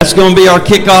That's going to be our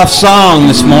kickoff song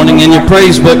this morning in your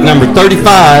praise book, number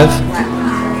 35.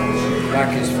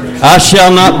 I shall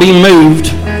not be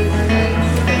moved.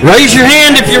 Raise your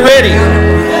hand if you're ready.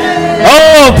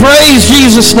 Oh, praise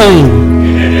Jesus' name.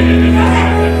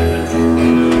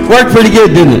 Worked pretty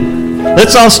good, didn't it?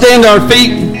 Let's all stand to our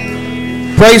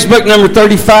feet. Praise book number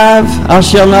 35, I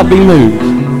shall not be moved.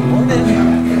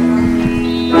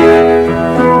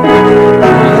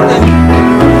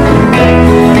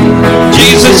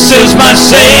 Jesus is my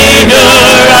Savior,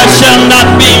 I shall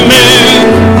not be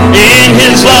moved. In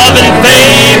His love and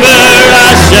favor,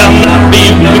 I shall not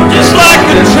be moved. Just like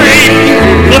a tree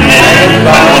planted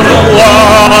by the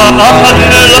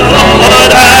water,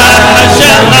 Lord, I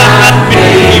shall not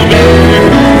be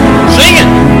moved. Sing it.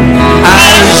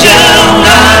 I shall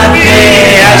not be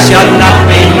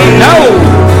moved. No.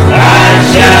 I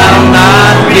shall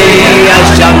not be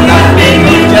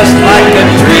moved. Just like a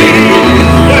tree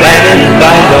planted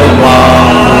by the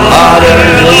water,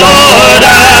 Lord,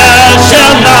 I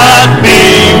shall not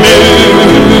be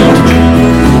moved.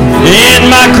 In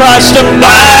my Christ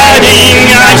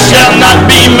abiding, I shall not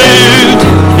be moved.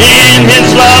 In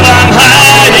His love I'm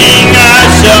hiding, I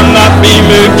shall not be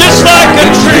moved. Just like a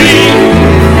tree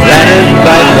planted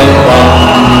by the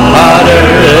water,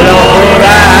 Lord,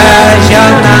 I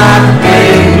shall not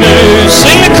be moved.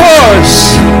 Sing the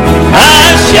chorus.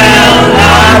 I shall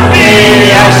not be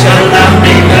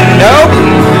moved. Nope.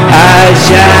 I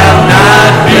shall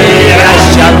not be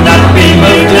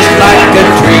moved. Just like a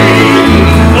tree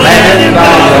planted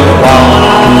by the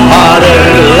water,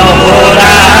 Lord,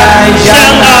 I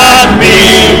shall not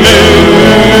be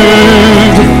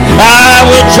moved. I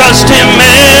will trust Him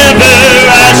ever,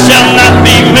 I shall not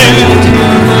be moved.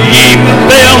 He will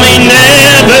fail me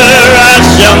never, I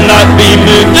shall not be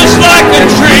moved. Just like a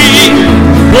tree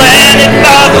planted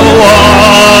by the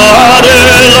water,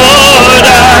 Lord,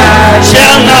 I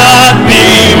shall not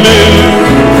be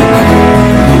moved.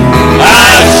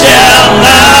 I shall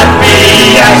not be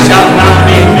moved.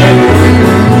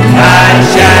 I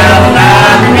shall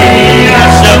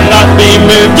not be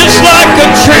moved. Just like a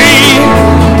tree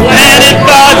planted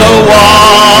by the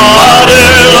water,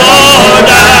 Lord,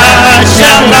 I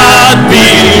shall not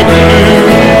be moved.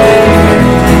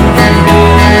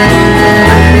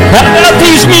 How about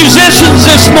these musicians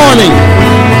this morning?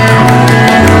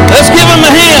 Let's give them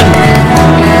a hand.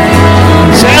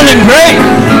 Sounding great.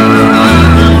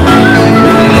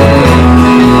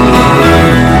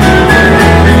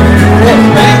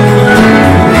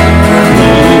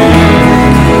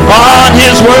 On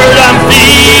His word I'm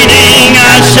feeding,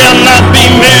 I shall not be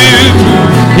moved.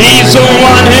 He's the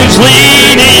one who's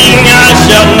leading, I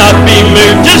shall not be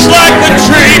moved. Just like a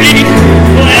tree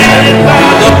planted by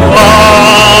the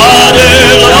water,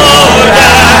 Lord,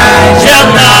 I shall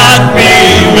not be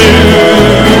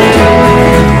moved.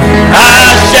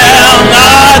 I shall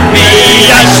not be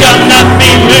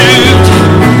moved.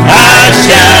 I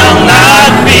shall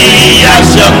not be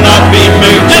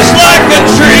moved. Just like a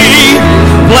tree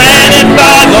planted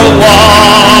by the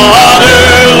water,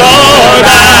 Lord,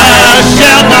 I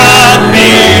shall not be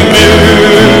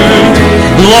moved.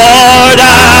 Lord,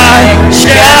 I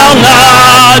shall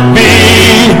not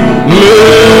be moved.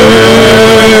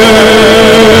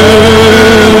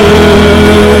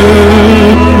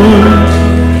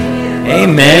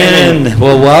 Amen.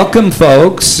 Well, welcome,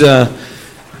 folks.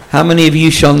 How many of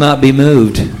you shall not be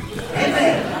moved?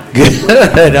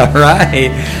 Good. All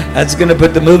right. That's going to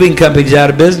put the moving companies out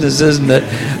of business, isn't it?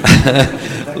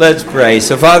 Let's pray.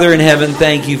 So, Father in heaven,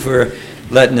 thank you for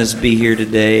letting us be here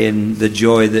today and the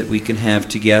joy that we can have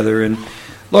together. And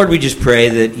Lord, we just pray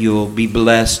that you'll be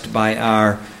blessed by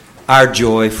our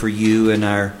joy for you and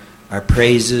our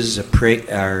praises,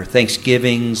 our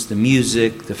thanksgivings, the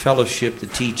music, the fellowship, the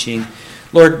teaching.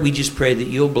 Lord, we just pray that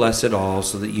you'll bless it all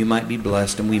so that you might be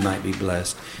blessed and we might be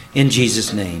blessed. In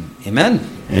Jesus' name, amen.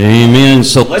 Amen.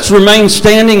 So let's remain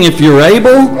standing if you're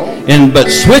able,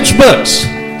 but switch books.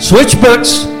 Switch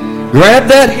books. Grab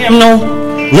that hymnal.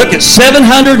 Look at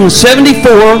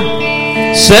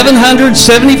 774.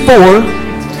 774.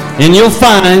 And you'll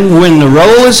find when the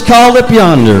roll is called up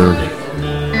yonder.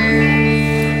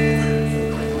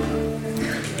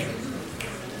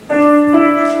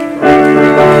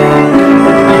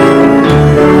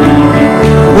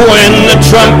 When the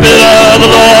trumpet of the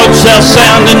Lord shall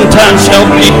sound and time shall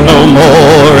be no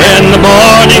more, and the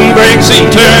morning breaks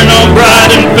eternal,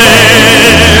 bright and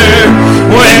fair.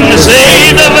 When the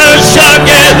saved of earth shall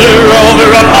gather over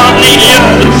upon the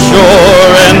other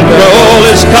shore, and the roll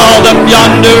is called up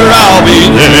yonder, I'll be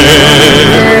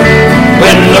there.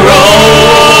 When the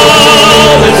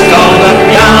roll is called up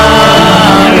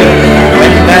yonder,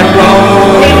 when that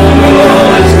roll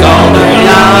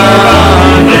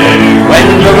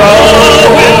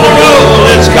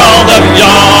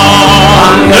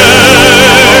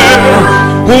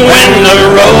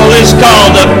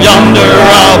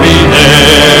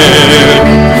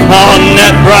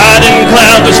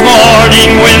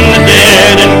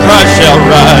I shall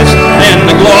rise, and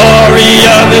the glory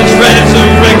of his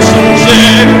resurrection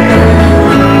share.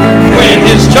 When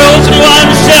his chosen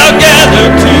ones shall gather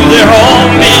to their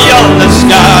home beyond the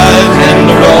skies, and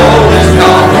the roll is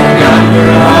called up yonder,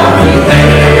 I'll be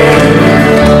there.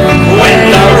 When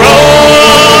the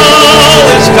roll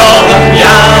is called up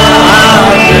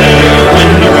yonder,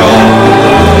 when the roll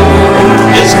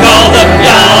is called up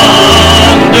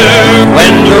yonder,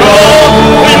 when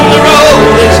the roll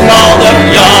is called up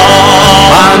yonder,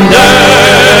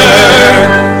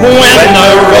 when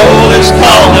the roll is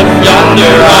called up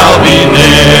yonder, I'll be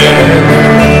there.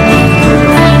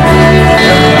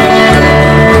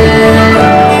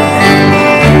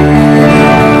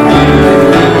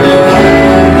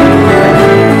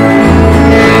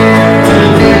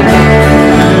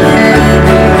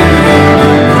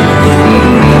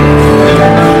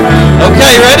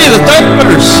 Okay, ready? The third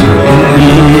verse.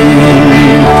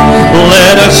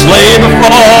 Let us lay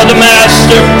before the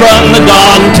Master from the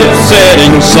dawn to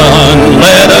setting sun.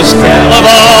 Let us tell of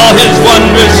all his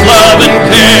wondrous love and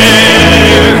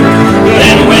care.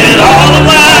 Then when all of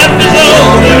life is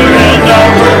over and our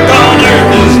work on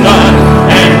earth is done,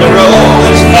 and the roll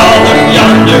is called up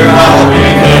yonder, I'll be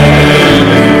there.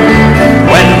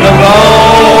 When the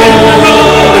roll is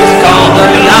called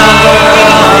up yonder,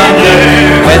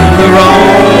 when the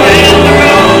roll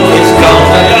is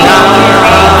called up yonder,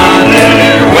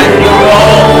 when the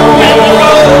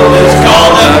roll is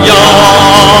called up yonder,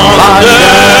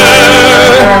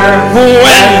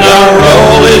 when the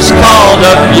roll is called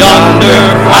up yonder,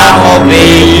 I'll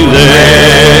be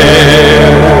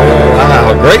there.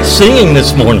 Wow, great singing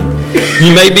this morning.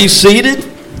 You may be seated.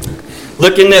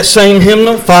 Look in that same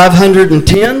hymnal,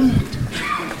 510.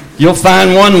 You'll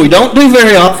find one we don't do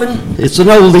very often. It's an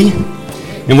oldie.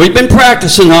 And we've been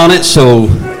practicing on it, so,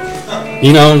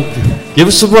 give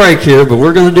us a break here, but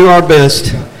we're going to do our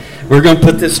best. We're going to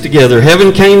put this together.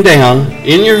 Heaven Came Down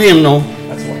in your hymnal,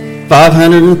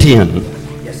 510.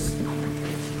 Yes.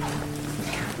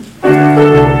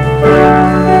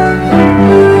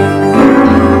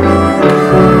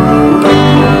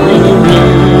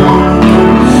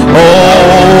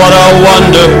 Oh, what a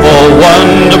wonderful,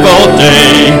 wonderful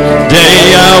day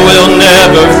I will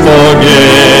never forget.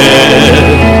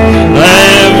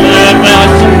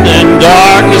 And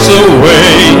darkness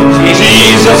away,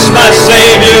 Jesus my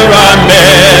Savior I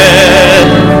met.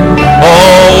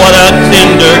 Oh, what a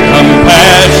tender,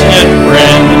 compassionate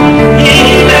friend.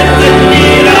 He met the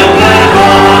need of my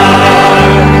heart.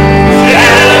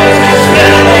 Shadows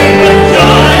dispelling the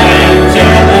joy and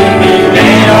telling me,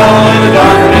 may all the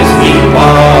darkness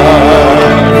depart.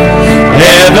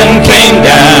 Heaven came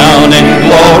down and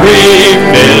glory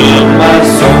filled my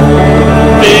soul.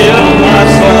 Filled my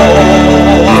soul.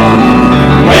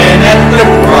 When at the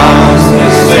cross the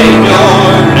Savior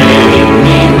made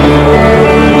me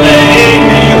whole. Made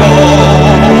me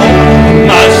whole.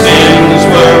 My sins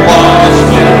were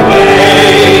washed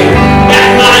away,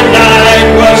 and my night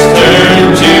was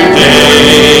turned to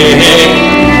day.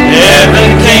 Heaven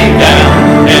came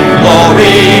down and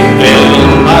glory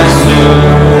filled my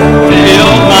soul.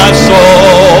 Filled my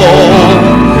soul.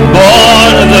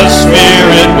 Born of the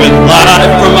Spirit with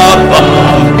life from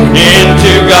above,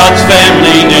 into God's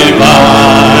family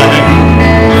divine.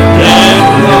 And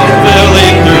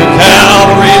fulfilling through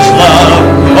Calvary's love,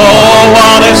 oh,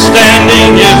 what a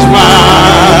standing is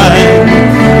mine.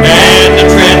 And the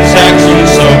transaction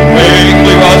so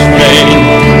quickly was paid,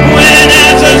 when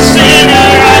as a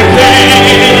sinner I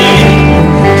came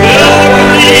to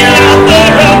the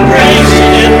author of grace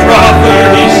and proffer,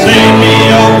 he saved me,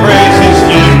 oh, praise his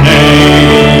new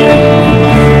name.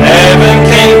 Heaven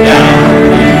came down,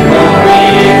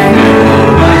 glory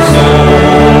filled my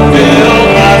soul, filled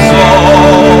my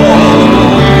soul.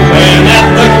 When at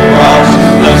the cross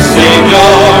the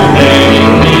Savior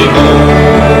made me whole,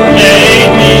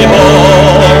 made me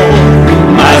whole.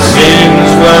 My sins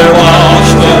were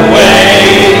washed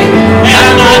away,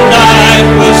 and my night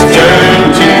was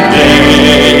turned to day.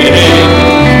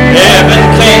 Heaven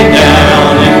came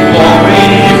down and glory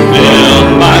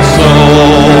filled my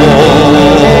soul.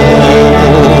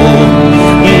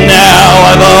 Now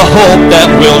I've a hope that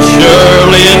will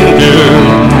surely endure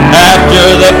after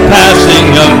the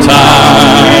passing of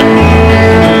time.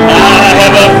 I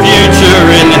have a future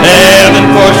in heaven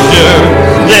for sure,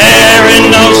 there in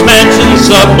those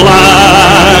mansions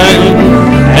sublime.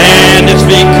 And it's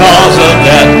because of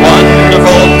that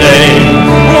wonderful day,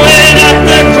 when at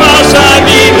the cross I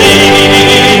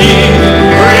believe,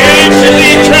 riches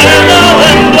eternal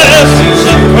and blessings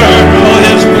eternal,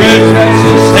 his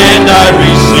gracious hand I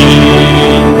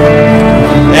receive.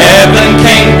 Heaven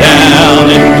came down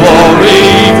and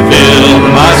glory filled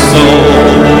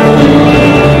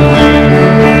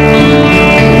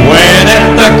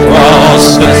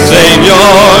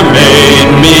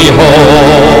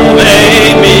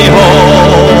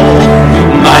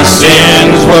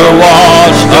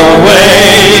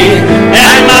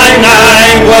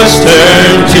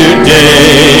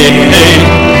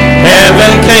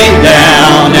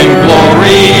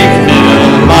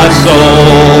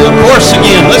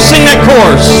that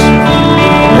chorus.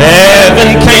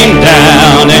 Heaven came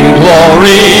down and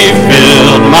glory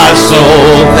filled my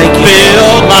soul.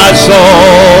 Filled my soul.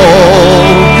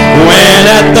 When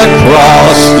at the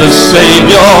cross the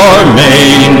Savior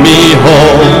made me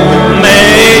whole.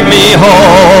 Made me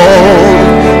whole.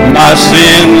 My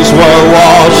sins were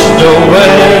washed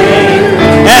away,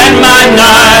 and my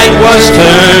night was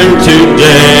turned to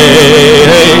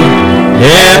day.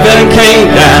 Heaven came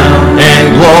down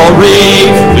and glory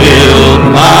filled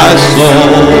my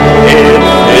soul. It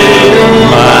filled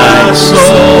my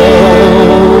soul.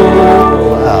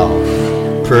 Wow.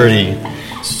 Pretty.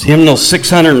 Hymnal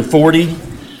 640.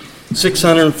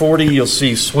 640, you'll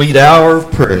see Sweet Hour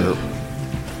of Prayer.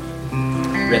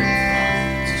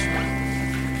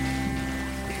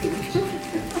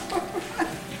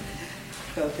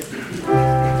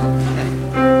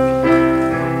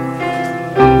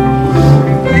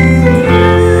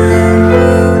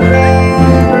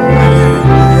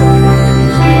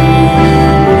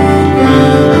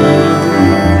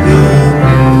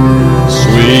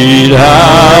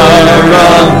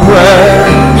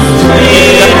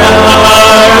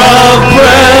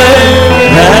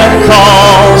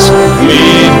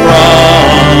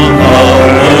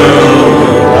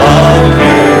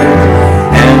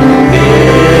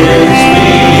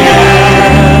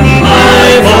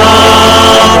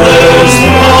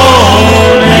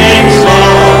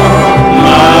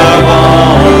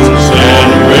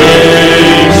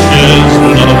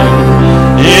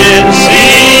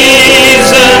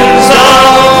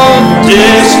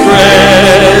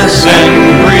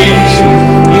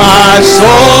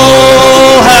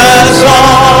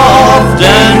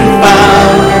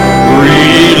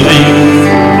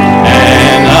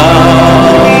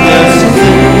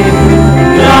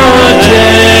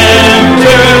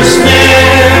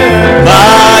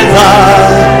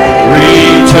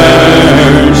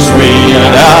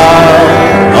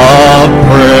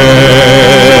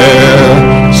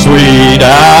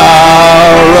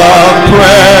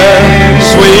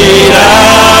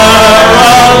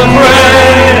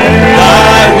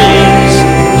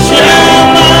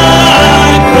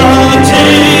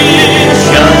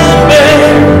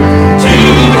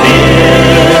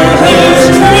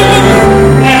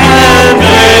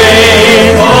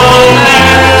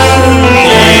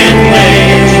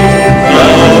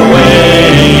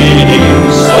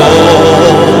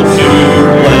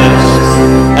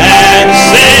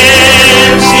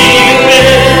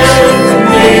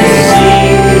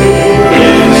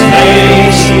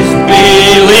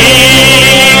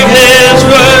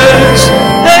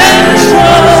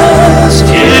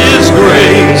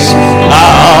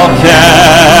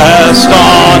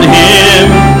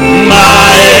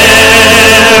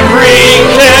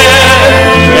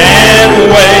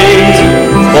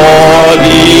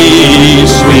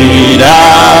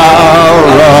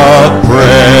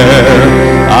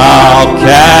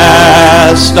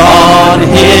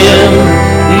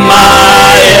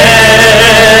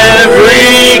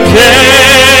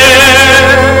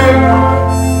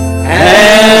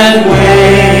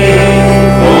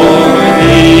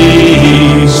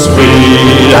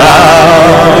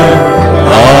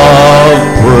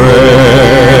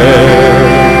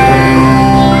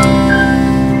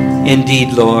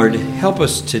 Indeed, Lord, help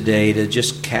us today to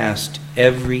just cast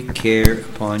every care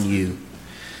upon you.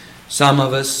 Some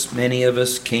of us, many of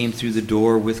us, came through the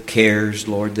door with cares,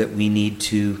 Lord, that we need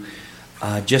to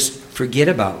just forget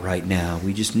about right now.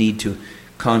 We just need to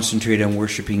concentrate on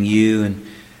worshiping you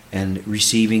and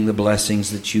receiving the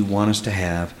blessings that you want us to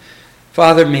have.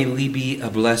 Father, may we be a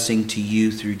blessing to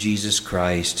you through Jesus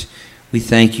Christ. We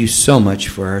thank you so much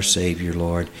for our Savior,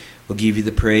 Lord. We'll give you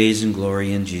the praise and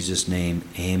glory in Jesus' name.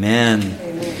 Amen.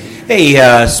 Amen.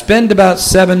 Hey, spend about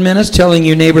 7 minutes telling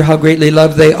your neighbor how greatly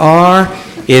loved they are.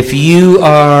 If you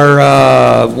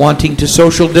are wanting to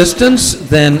social distance,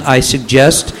 then I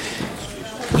suggest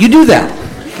you do that.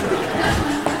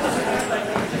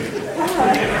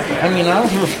 I mean, I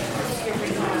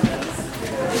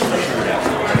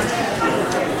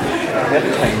had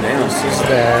to take down since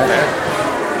that.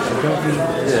 I don't need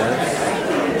this.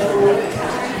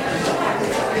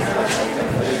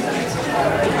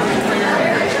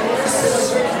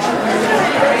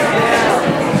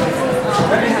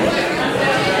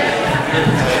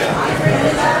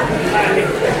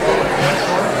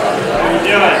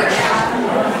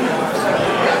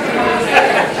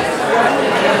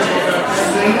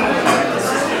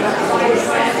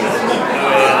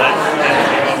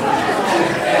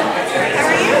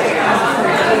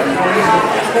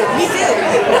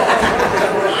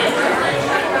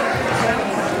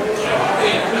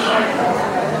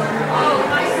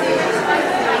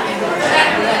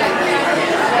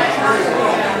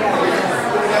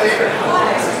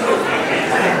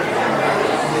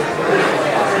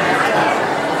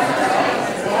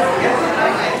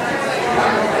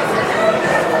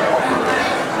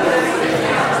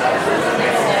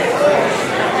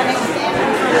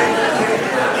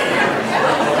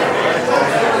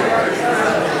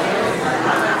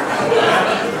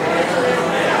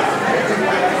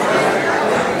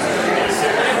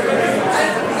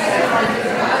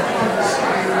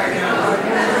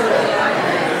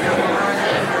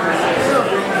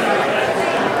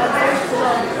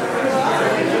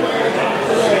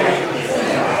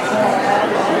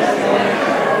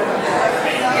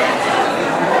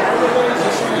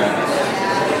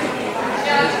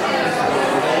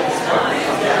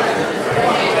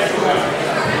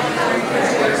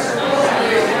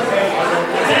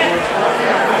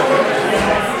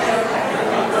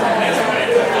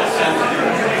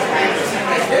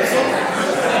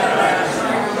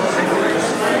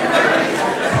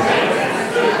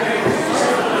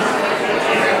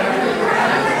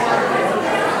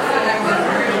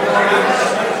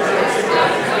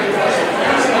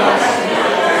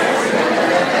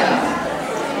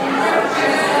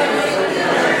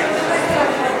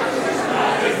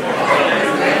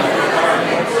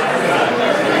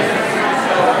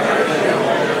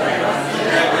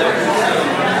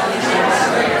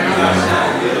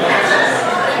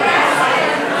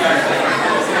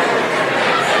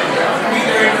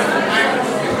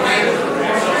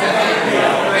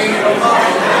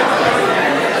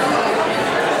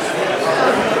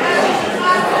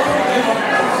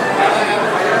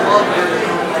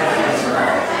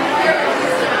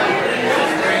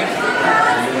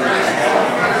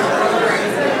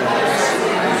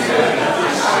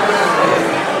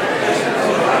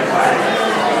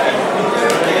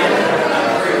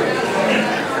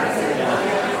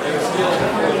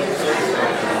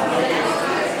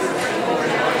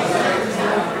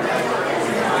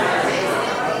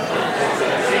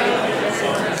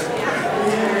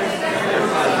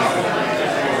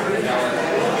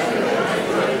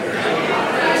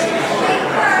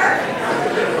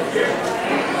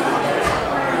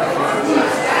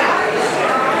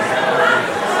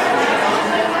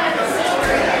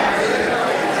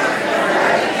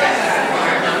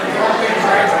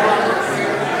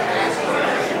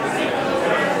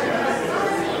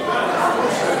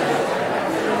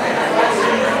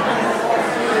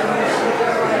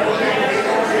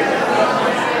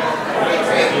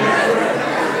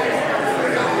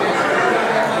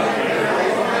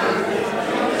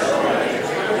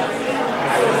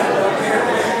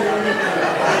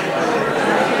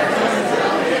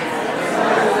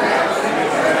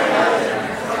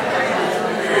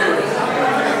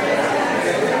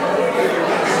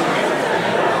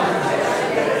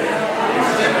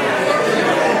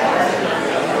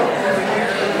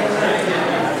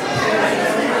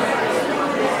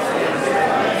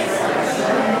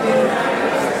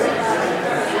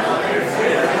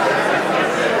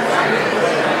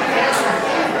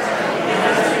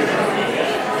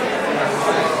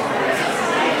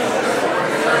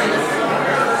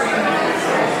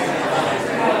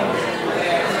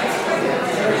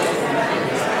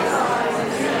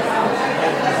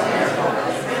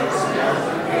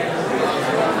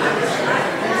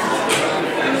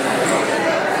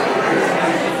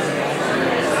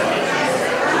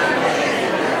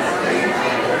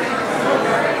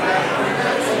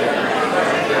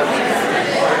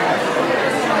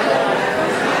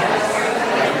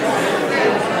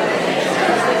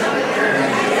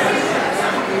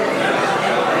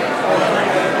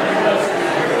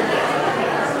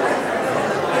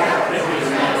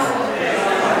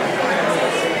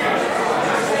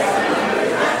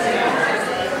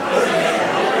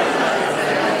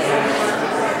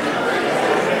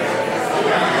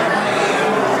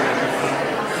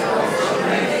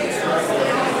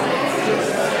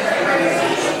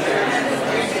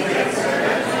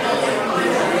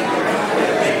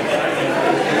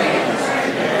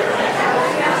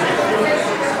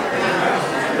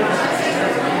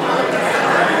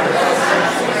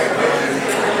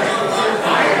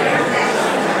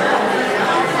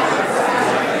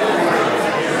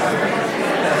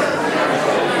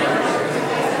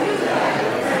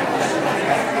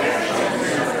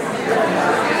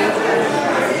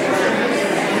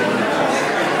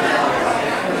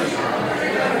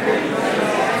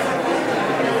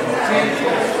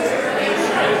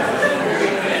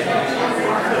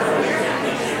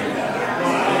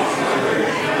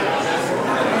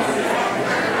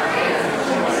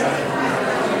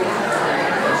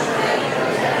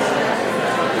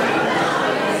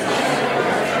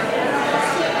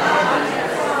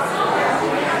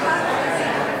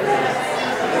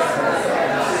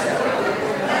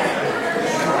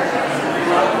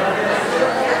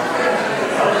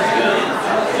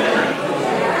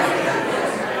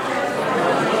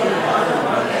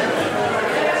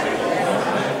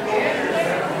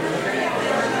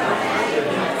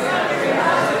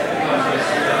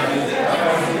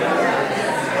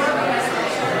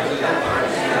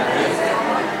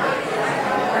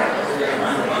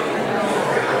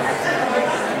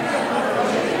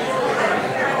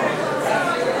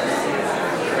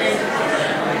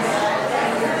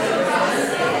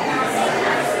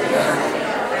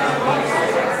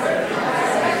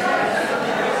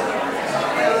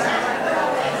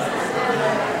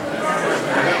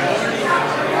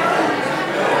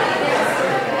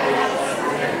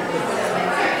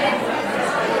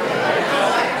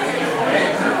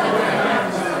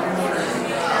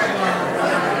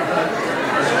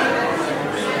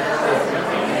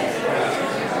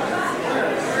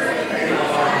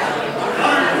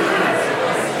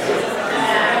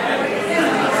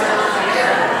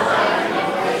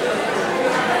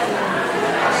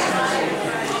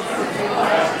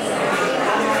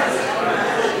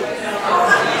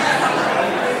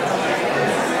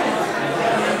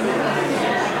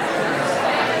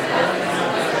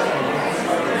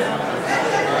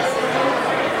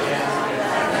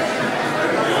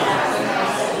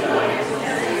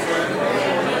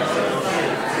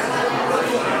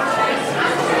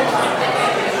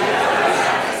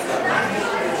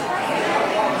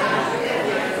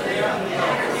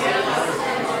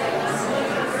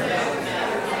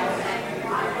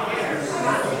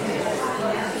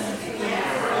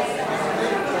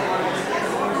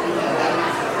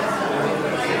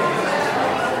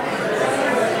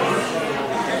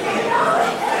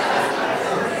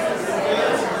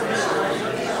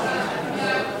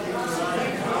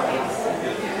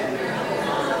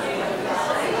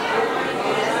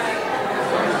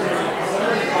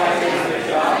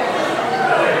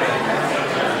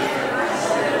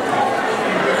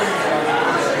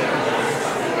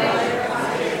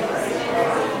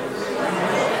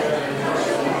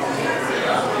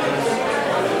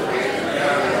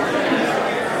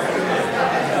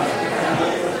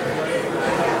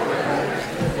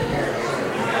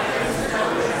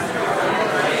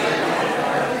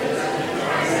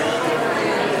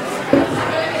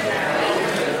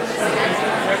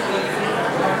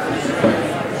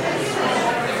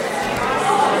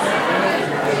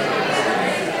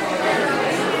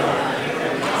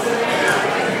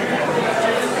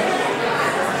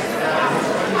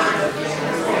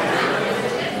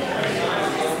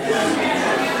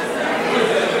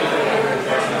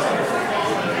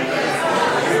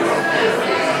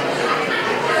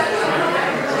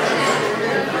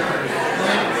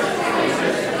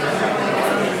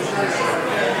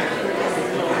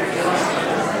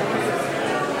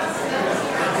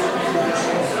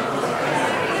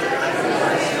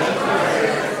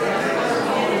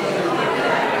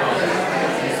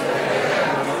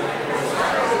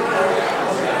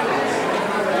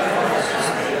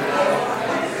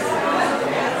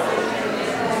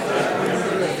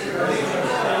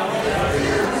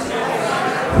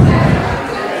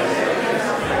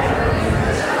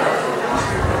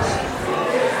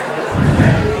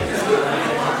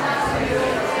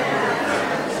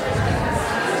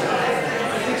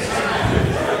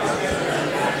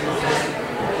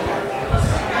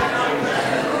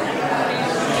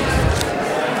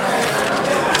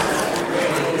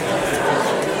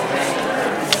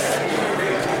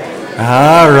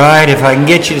 All right, if I can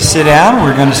get you to sit down,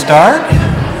 we're going to start.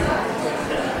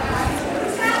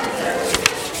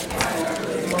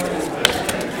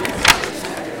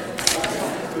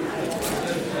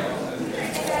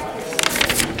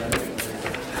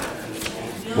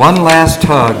 One last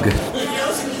hug.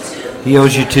 He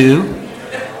owes you two.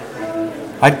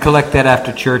 I'd collect that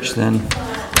after church then.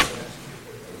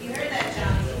 You heard that,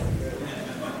 Johnny.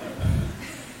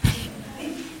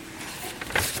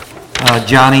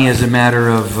 Johnny, as a matter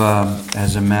of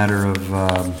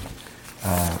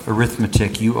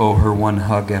arithmetic, you owe her one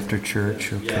hug after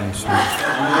church. Okay, so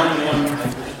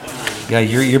yeah,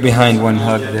 you're behind one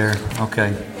hug there.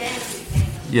 Okay,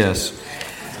 yes.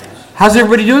 How's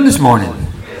everybody doing this morning?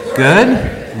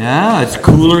 Good. Yeah, it's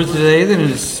cooler today than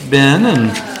it's been, and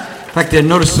in fact, I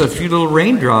noticed a few little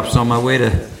raindrops on my way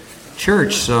to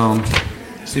church. So,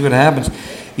 see what happens.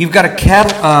 You've got a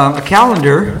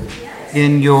calendar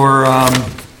in your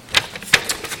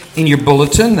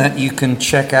bulletin that you can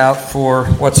check out for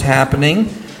what's happening.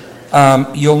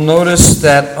 You'll notice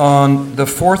that on the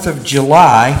 4th of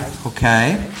July,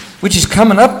 which is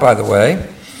coming up, by the way,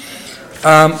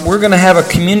 we're going to have a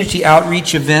community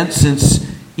outreach event since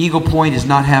Eagle Point is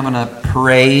not having a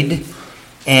parade.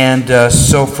 And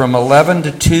so from 11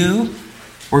 to 2,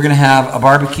 we're going to have a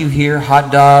barbecue here,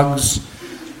 hot dogs,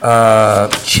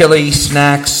 chili,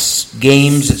 snacks,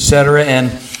 games, etc.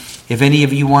 And if any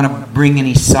of you want to bring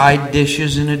any side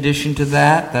dishes in addition to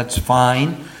that, that's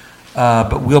fine.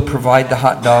 But we'll provide the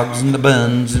hot dogs and the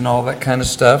buns and all that kind of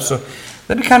stuff. So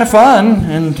that'd be kind of fun.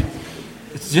 And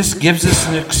it just gives us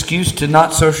an excuse to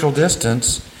not social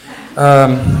distance.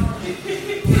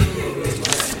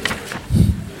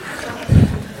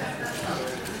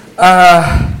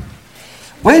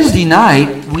 Wednesday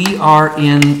night, we are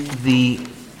in the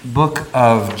book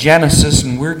of Genesis,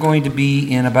 and we're going to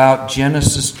be in about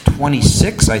Genesis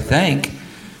 26, I think.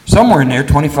 Somewhere in there,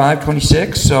 25,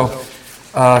 26. So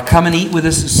come and eat with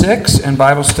us at 6, and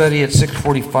Bible study at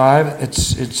 6:45.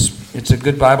 It's a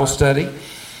good Bible study.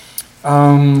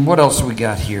 What else we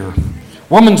got here?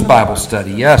 Women's Bible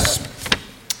study, yes.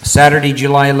 Saturday,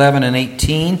 July 11 and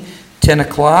 18, 10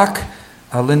 o'clock.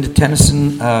 Linda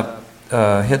Tennyson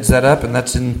heads that up, and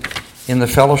that's in the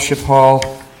fellowship hall.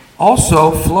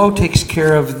 Also, Flo takes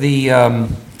care of the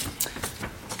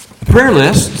prayer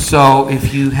list. So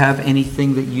if you have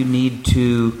anything that you need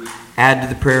to add to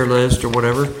the prayer list or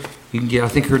whatever, you can get. I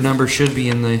think her number should be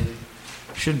in the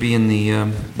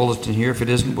bulletin here. If it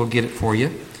isn't, we'll get it for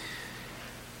you.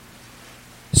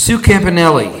 Sue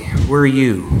Campanelli, where are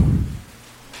you?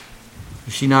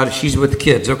 Is she not? She's with the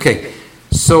kids. Okay.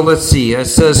 So let's see. It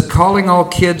says, calling all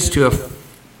kids to a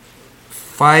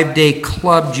 5-day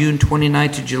club, June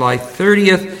 29th to July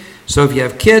 30th. So if you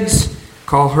have kids,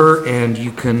 call her, and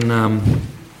you can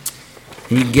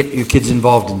get your kids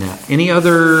involved in that. Any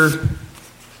other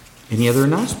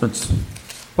announcements?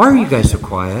 Why are you guys so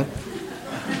quiet?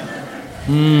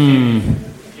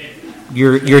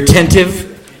 You're attentive.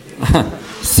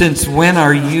 Since when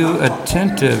are you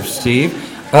attentive, Steve?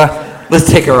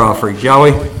 Let's take our offering, shall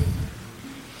we?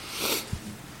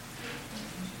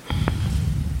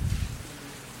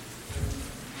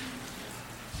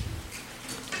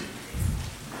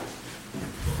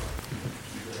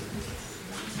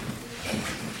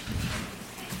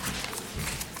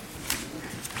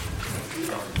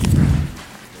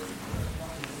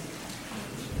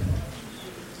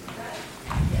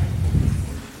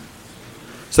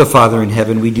 So, Father in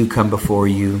heaven, we do come before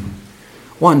you,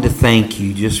 wanting to thank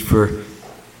you just for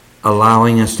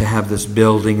allowing us to have this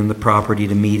building and the property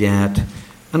to meet at.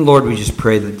 And Lord, we just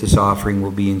pray that this offering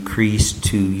will be increased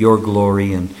to your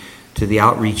glory and to the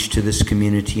outreach to this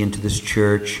community and to this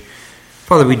church.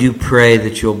 Father, we do pray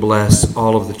that you'll bless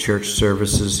all of the church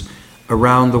services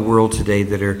around the world today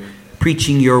that are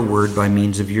preaching your word by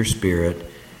means of your Spirit.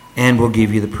 And we'll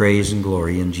give you the praise and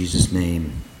glory in Jesus'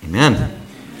 name. Amen.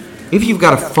 If you've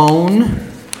got a phone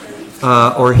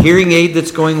or a hearing aid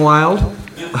that's going wild,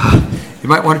 you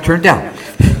might want to turn it down.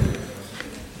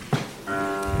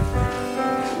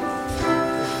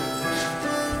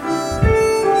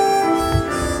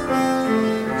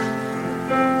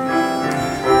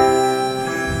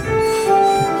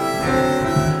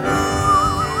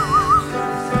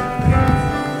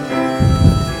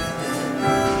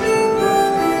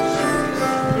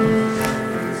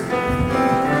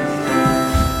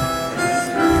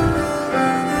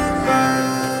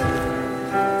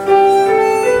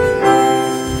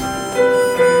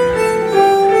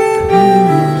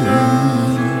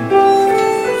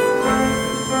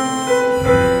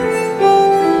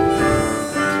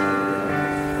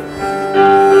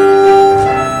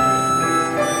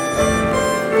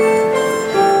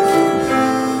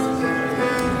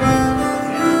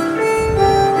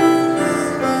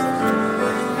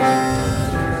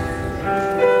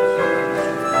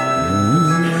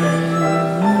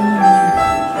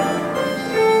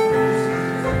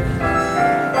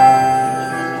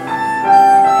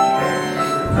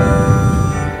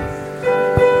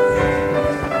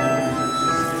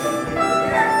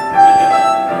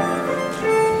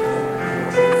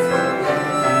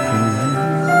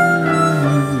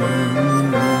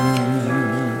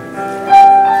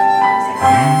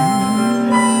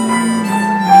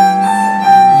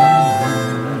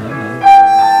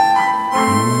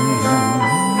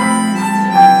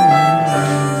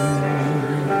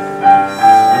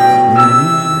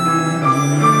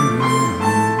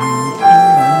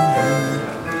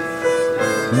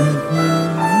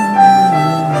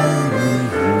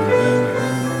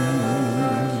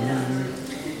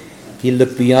 He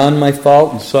looked beyond my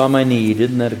fault and saw my need.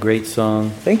 Isn't that a great song?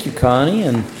 Thank you, Connie.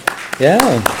 And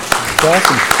yeah, it's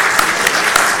awesome.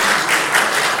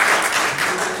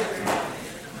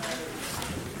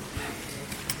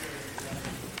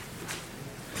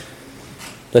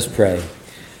 Let's pray.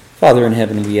 Father in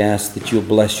heaven, we ask that you'll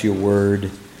bless your word.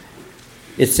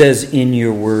 It says in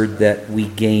your word that we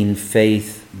gain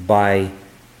faith by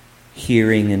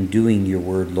hearing and doing your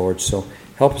word, Lord. So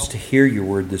help us to hear your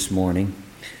word this morning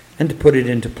and to put it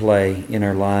into play in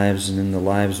our lives and in the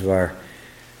lives of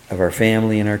our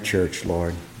family and our church,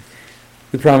 Lord.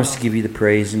 We promise to give you the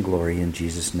praise and glory in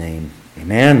Jesus' name.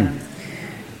 Amen.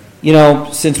 You know,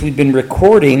 since we've been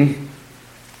recording,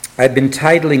 I've been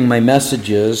titling my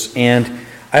messages, and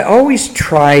I always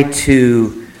try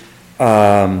to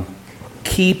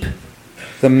keep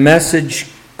the message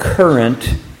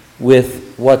current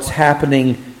with what's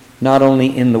happening not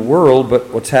only in the world,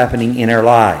 but what's happening in our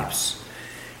lives.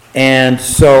 And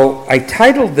so I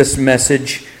titled this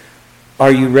message,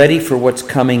 Are You Ready for What's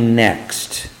Coming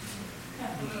Next?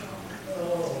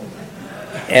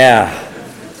 Yeah.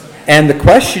 And the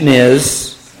question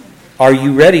is, are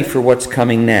you ready for what's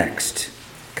coming next?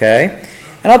 Okay?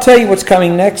 And I'll tell you what's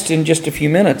coming next in just a few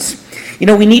minutes. You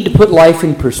know, we need to put life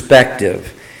in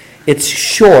perspective. It's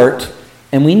short,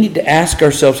 and we need to ask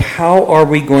ourselves, how are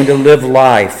we going to live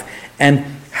life? And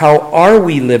how are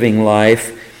we living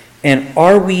life? And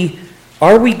are we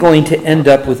going to end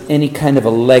up with any kind of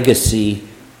a legacy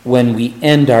when we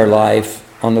end our life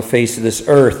on the face of this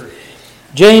earth?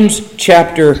 James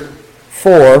chapter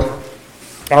 4,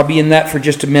 I'll be in that for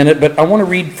just a minute, but I want to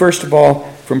read first of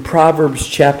all from Proverbs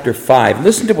chapter 5.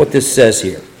 Listen to what this says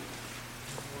here.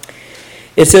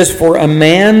 It says, "For a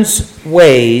man's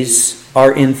ways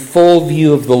are in full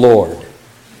view of the Lord.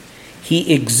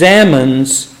 He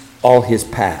examines all his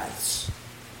paths."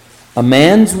 A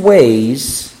man's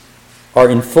ways are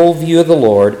in full view of the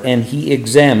Lord, and he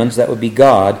examines, that would be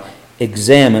God,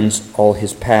 examines all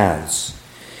his paths.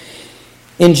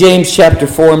 In James chapter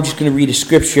 4, I'm just going to read a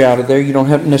scripture out of there. You don't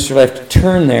necessarily have to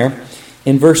turn there.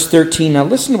 In verse 13, now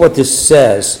listen to what this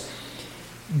says.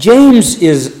 James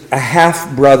is a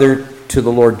half-brother to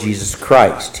the Lord Jesus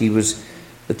Christ. He was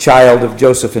the child of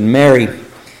Joseph and Mary.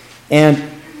 And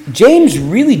James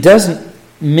really doesn't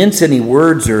mince any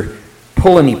words or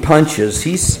pull any punches.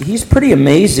 He's pretty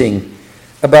amazing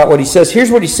about what he says.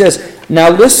 Here's what he says. "Now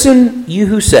listen, you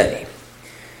who say."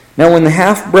 Now when the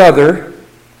half-brother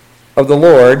of the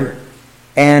Lord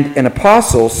and an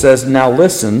apostle says, "Now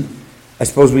listen," I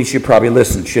suppose we should probably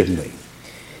listen, shouldn't we?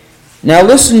 "Now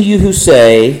listen, you who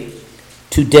say,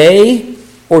 today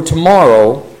or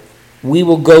tomorrow we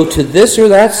will go to this or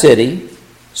that city,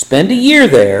 spend a year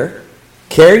there,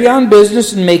 carry on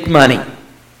business and make money.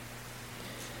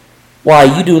 Why,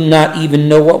 you do not even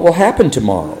know what will happen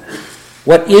tomorrow.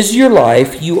 What is your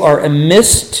life? You are a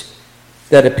mist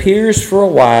that appears for a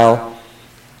while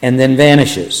and then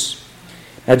vanishes."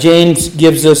 Now James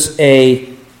gives us a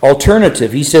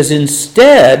alternative. He says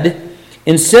instead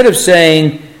of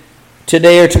saying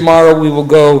today or tomorrow we will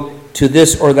go to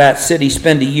this or that city,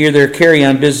 spend a year there, carry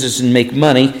on business and make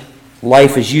money,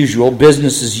 life as usual,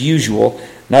 business as usual,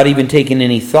 not even taking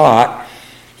any thought,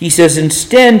 he says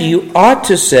instead you ought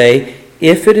to say,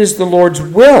 if it is the Lord's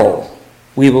will,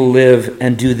 we will live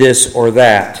and do this or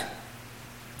that.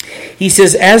 He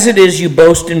says, as it is you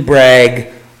boast and brag,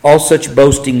 all such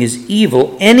boasting is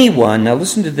evil. Anyone, now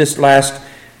listen to this last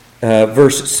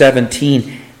verse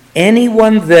 17.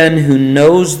 Anyone then who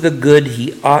knows the good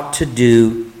he ought to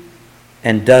do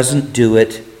and doesn't do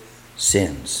it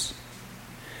sins.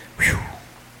 Whew.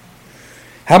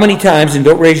 How many times, and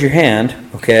don't raise your hand,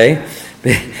 okay,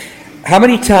 how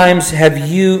many times have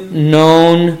you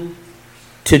known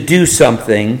to do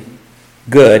something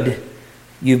good?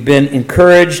 You've been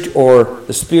encouraged, or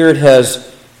the Spirit has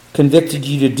convicted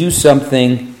you to do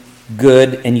something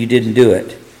good and you didn't do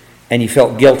it, and you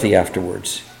felt guilty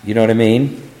afterwards. You know what I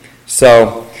mean?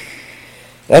 So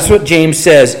that's what James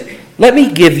says. Let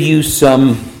me give you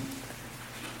some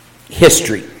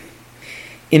history.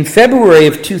 In February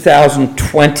of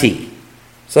 2020,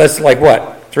 so that's like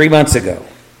what, 3 months ago,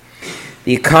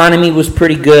 the economy was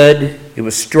pretty good. It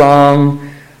was strong.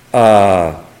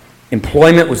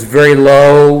 Employment was very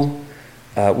low.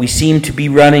 We seem to be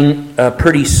running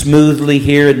pretty smoothly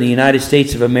here in the United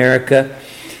States of America.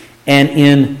 And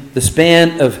in the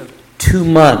span of 2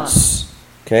 months,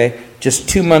 okay, just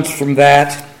 2 months from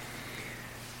that,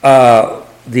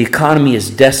 the economy is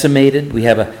decimated. We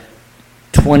have a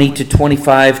 20 to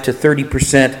 25 to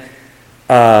 30%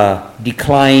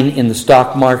 decline in the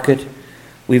stock market.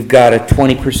 We've got a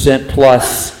 20%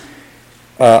 plus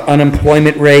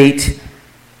unemployment rate.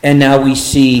 And now we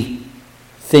see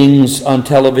things on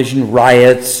television,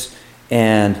 riots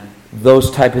and those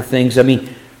type of things. I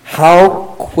mean,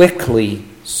 how quickly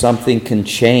something can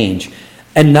change.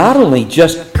 And not only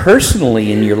just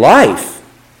personally in your life,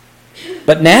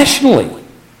 but nationally,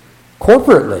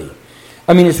 corporately.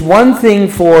 I mean, it's one thing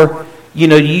for, you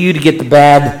to get the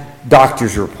bad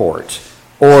doctor's report,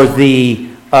 or the,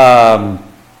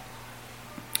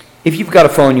 if you've got a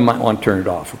phone, you might want to turn it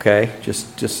off, okay?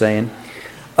 Just saying.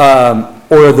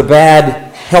 Or the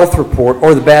bad health report,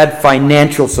 or the bad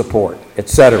financial support,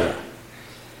 etc.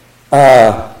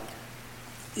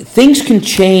 Things can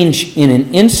change in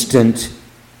an instant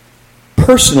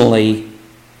personally,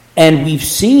 and we've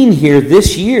seen here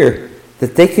this year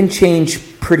that they can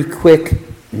change pretty quick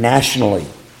nationally.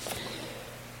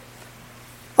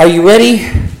 Are you ready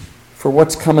for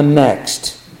what's coming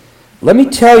next? Let me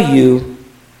tell you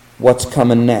what's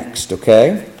coming next,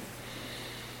 okay?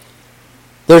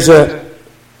 There's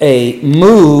a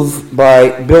move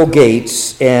by Bill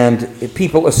Gates and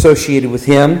people associated with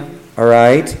him, all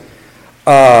right?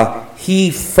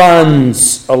 He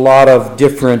funds a lot of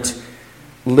different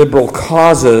liberal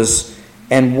causes,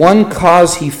 and one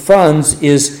cause he funds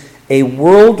is a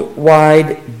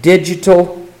worldwide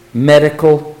digital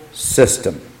medical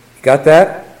system. You got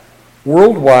that?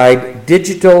 Worldwide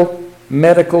digital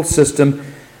medical system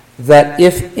that,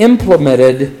 if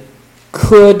implemented,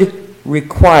 could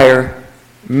require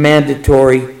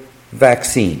mandatory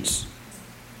vaccines.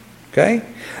 Okay?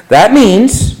 That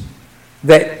means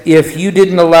that if you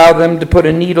didn't allow them to put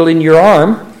a needle in your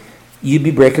arm, you'd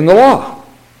be breaking the law.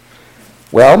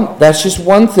 Well, that's just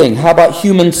one thing. How about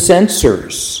human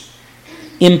sensors,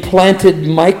 implanted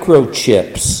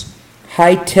microchips,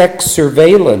 high-tech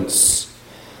surveillance,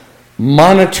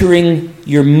 monitoring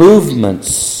your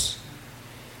movements,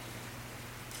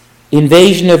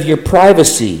 invasion of your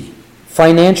privacy,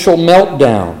 financial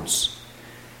meltdowns?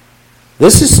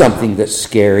 This is something that's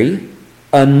scary.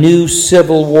 A new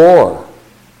civil war.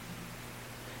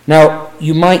 Now,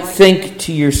 you might think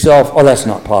to yourself, oh, that's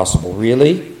not possible.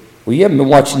 Really? Well, you haven't been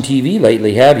watching TV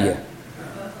lately, have you?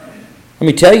 Let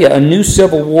me tell you, a new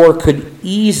civil war could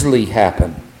easily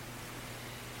happen.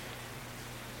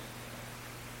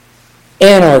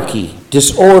 Anarchy,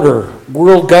 disorder,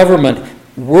 world government,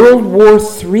 World War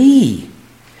III.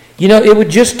 It would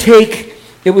just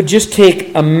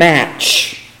take a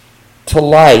match to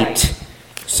light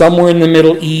somewhere in the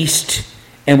Middle East,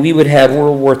 and we would have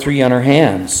World War III on our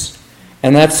hands.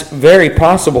 And that's very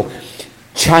possible.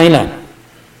 China,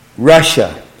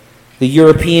 Russia, the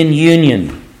European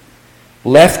Union,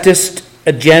 leftist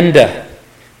agenda,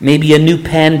 maybe a new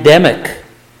pandemic,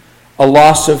 a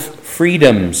loss of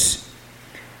freedoms,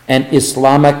 an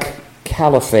Islamic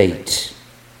caliphate.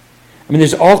 I mean,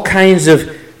 there's all kinds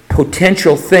of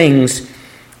potential things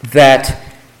that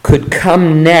could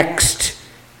come next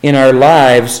in our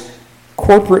lives,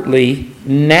 corporately,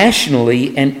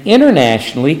 nationally, and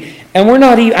internationally, and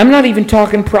I'm not even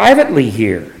talking privately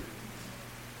here.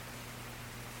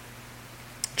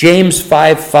 James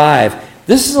 5:5.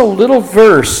 This is a little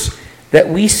verse that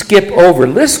we skip over.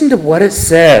 Listen to what it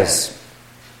says.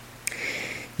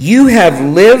 You have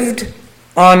lived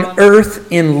on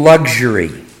earth in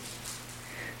luxury,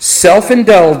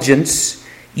 self-indulgence.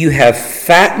 You have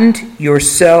fattened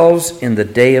yourselves in the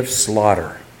day of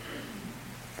slaughter.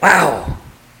 Wow.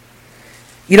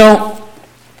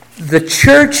 The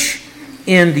church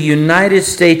in the United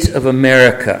States of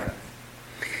America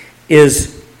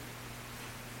is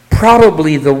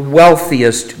probably the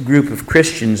wealthiest group of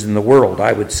Christians in the world,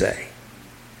 I would say.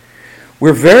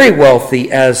 We're very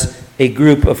wealthy as a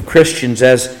group of Christians,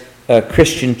 as a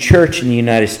Christian church in the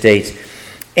United States.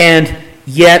 And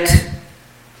yet,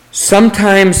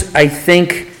 sometimes I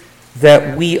think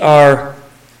that we are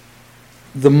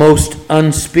the most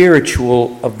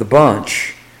unspiritual of the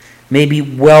bunch. Maybe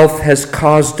wealth has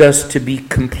caused us to be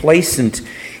complacent.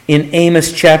 In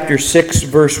Amos chapter 6,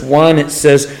 verse 1, it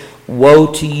says, "Woe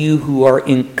to you who are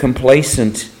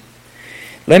complacent."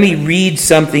 Let me read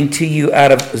something to you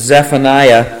out of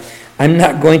Zephaniah. I'm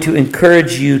not going to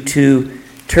encourage you to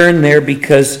turn there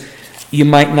because you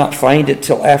might not find it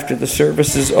till after the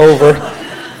service is over.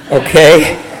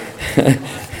 Okay?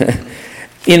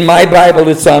 In my Bible,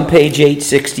 it's on page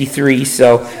 863,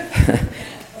 so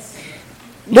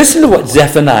listen to what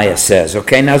Zephaniah says,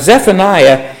 okay? Now,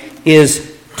 Zephaniah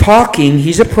is talking,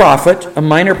 he's a prophet, a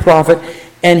minor prophet,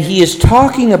 and he is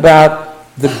talking about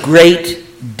the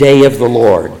great day of the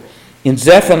Lord. In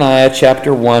Zephaniah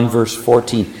chapter 1, verse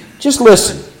 14. Just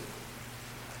listen.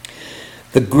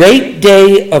 The great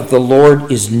day of the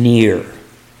Lord is near.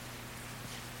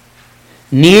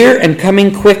 Near and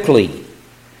coming quickly.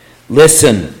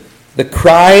 Listen, the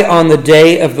cry on the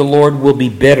day of the Lord will be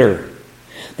bitter.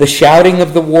 The shouting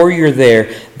of the warrior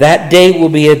there, that day will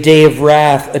be a day of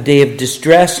wrath, a day of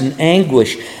distress and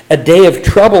anguish, a day of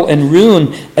trouble and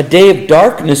ruin, a day of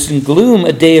darkness and gloom,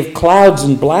 a day of clouds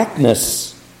and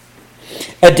blackness,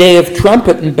 a day of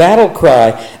trumpet and battle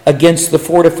cry against the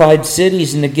fortified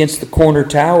cities and against the corner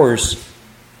towers.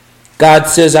 God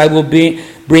says, I will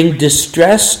bring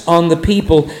distress on the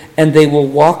people, and they will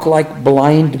walk like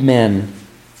blind men.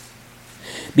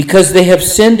 Because they have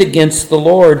sinned against the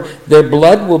Lord, their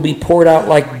blood will be poured out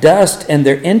like dust, and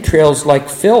their entrails like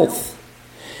filth.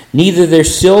 Neither their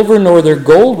silver nor their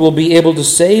gold will be able to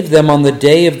save them on the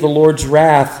day of the Lord's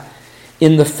wrath.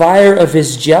 In the fire of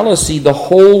his jealousy, the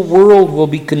whole world will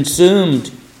be consumed,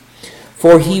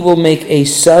 for he will make a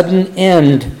sudden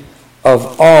end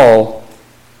of all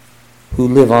who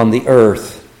live on the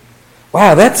earth.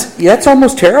 Wow, that's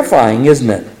almost terrifying, isn't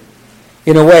it?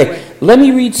 In a way. Let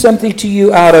me read something to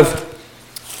you out of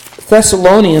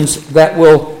Thessalonians that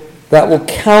will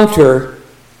counter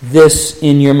this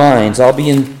in your minds. I'll be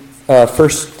in 1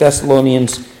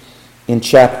 Thessalonians in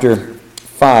chapter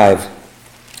 5,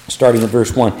 starting at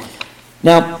verse 1.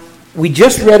 Now, we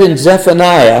just read in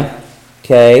Zephaniah,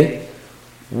 okay,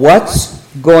 what's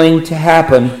going to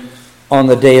happen on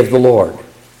the day of the Lord.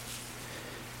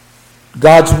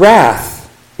 God's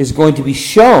wrath is going to be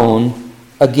shown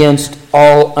against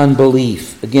all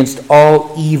unbelief, against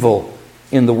all evil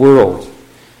in the world.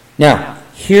 Now,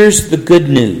 here's the good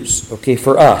news, okay,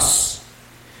 for us.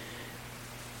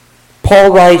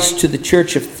 Paul writes to the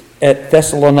church at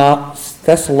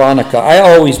Thessalonica. I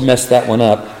always mess that one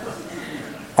up.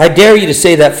 I dare you to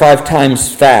say that 5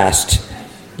 times fast.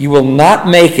 You will not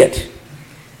make it.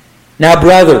 Now,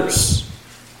 brothers.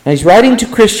 Now, he's writing to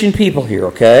Christian people here,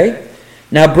 okay?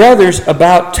 Now, brothers,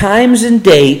 about times and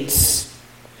dates,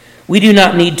 we do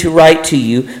not need to write to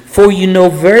you, for you know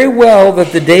very well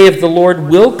that the day of the Lord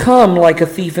will come like a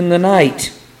thief in the night.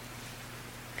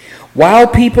 While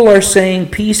people are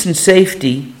saying peace and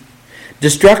safety,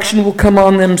 destruction will come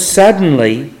on them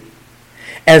suddenly,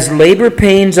 as labor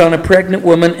pains on a pregnant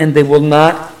woman, and they will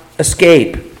not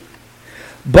escape.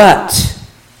 But,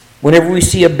 whenever we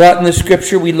see a but in the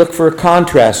Scripture, we look for a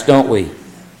contrast, don't we?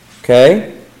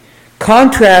 Okay?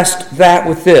 Contrast that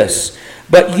with this.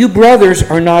 But you, brothers,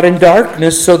 are not in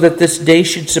darkness, so that this day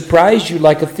should surprise you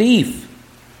like a thief.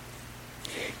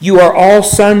 You are all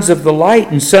sons of the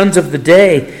light and sons of the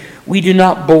day. We do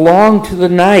not belong to the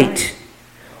night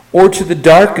or to the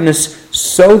darkness.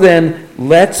 So then,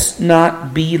 let's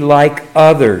not be like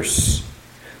others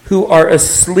who are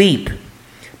asleep,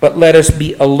 but let us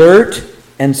be alert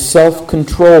and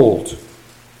self-controlled.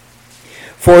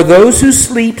 For those who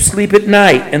sleep, sleep at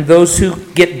night, and those who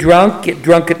get drunk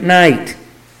at night.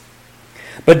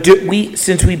 But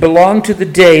since we belong to the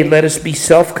day, let us be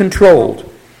self-controlled,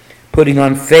 putting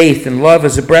on faith and love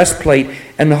as a breastplate,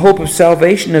 and the hope of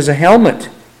salvation as a helmet.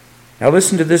 Now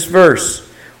listen to this verse,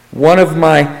 one of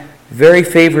my very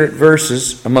favorite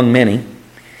verses among many.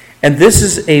 And this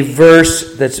is a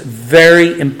verse that's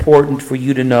very important for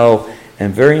you to know,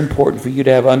 and very important for you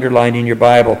to have underlined in your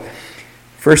Bible.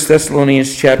 1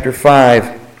 Thessalonians chapter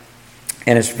 5,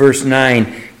 and it's verse 9.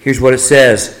 Here's what it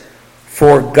says.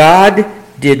 For God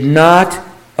did not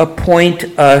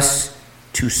appoint us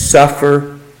to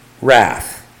suffer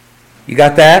wrath. You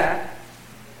got that?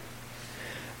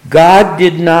 God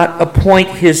did not appoint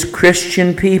his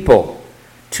Christian people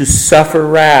to suffer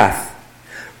wrath.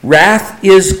 Wrath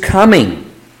is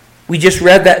coming. We just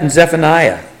read that in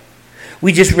Zephaniah.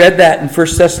 We just read that in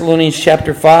 1 Thessalonians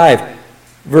chapter 5.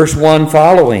 Verse 1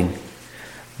 following.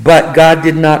 But God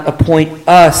did not appoint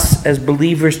us as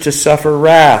believers to suffer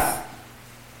wrath.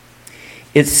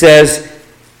 It says,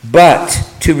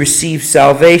 but to receive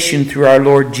salvation through our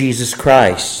Lord Jesus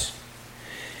Christ.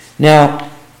 Now,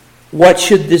 what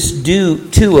should this do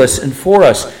to us and for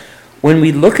us? When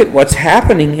we look at what's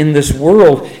happening in this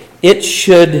world, it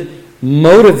should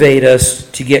motivate us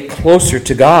to get closer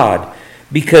to God.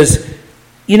 Because,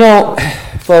 you know,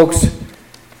 folks,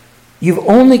 you've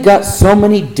only got so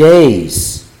many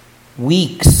days,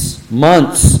 weeks,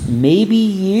 months, maybe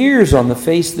years on the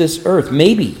face of this earth.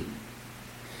 Maybe.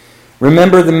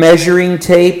 Remember the measuring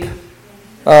tape?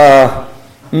 I'm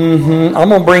going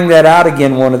to bring that out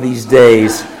again one of these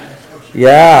days.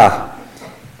 Yeah.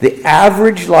 The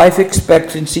average life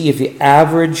expectancy, if you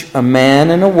average a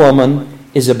man and a woman,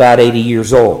 is about 80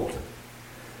 years old.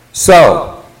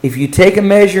 So, if you take a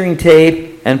measuring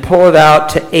tape and pull it out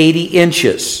to 80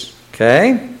 inches,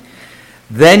 okay?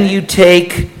 Then you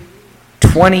take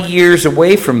 20 years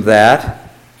away from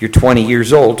that. You're 20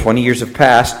 years old. 20 years have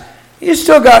passed. You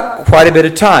still got quite a bit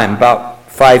of time,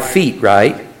 about 5 feet,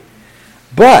 right?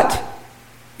 But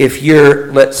if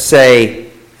you're, let's say,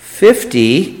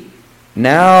 50,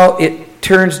 now it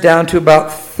turns down to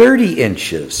about 30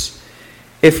 inches.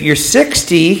 If you're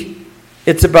 60,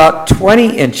 it's about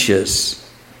 20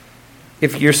 inches.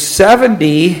 If you're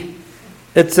 70,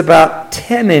 it's about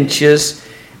 10 inches.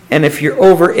 And if you're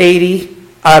over 80,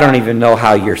 I don't even know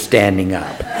how you're standing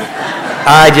up.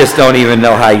 I just don't even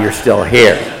know how you're still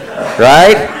here.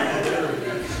 Right?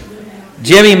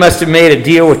 Jimmy must have made a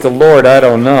deal with the Lord. I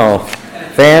don't know.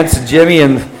 Vance, Jimmy,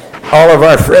 and all of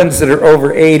our friends that are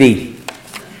over 80.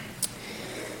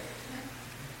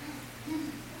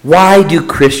 Why do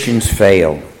Christians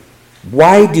fail?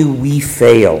 Why do we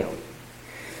fail?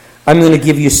 I'm going to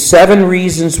give you 7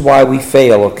 reasons why we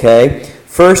fail, okay?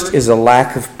 First is a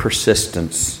lack of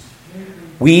persistence.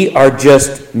 We are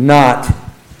just not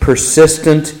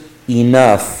persistent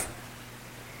enough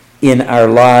in our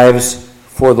lives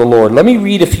for the Lord. Let me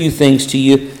read a few things to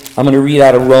you. I'm going to read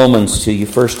out of Romans to you,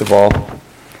 first of all.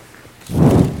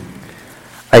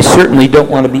 I certainly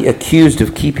don't want to be accused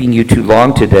of keeping you too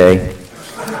long today.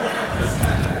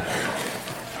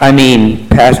 I mean,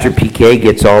 Pastor PK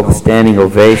gets all the standing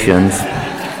ovations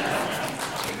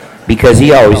because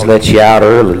he always lets you out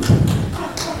early.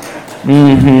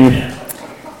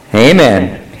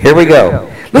 Amen. Here we go.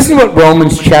 Listen to what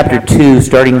Romans chapter 2,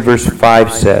 starting in verse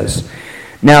 5 says.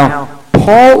 Now,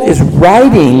 Paul is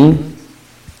writing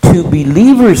to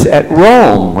believers at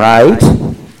Rome, right?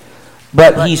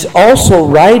 But he's also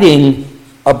writing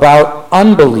about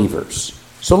unbelievers.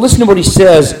 So listen to what he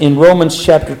says in Romans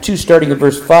chapter 2, starting at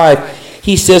verse 5.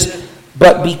 He says,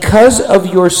 "But because of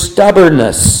your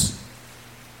stubbornness,"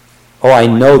 oh, I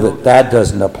know that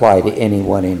doesn't apply to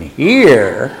anyone in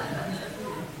here.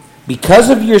 "Because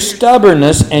of your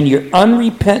stubbornness and your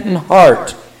unrepentant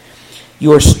heart,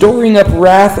 you are storing up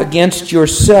wrath against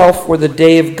yourself for the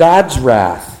day of God's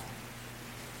wrath.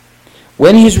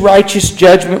 When his righteous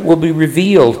judgment will be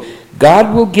revealed,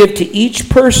 God will give to each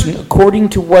person according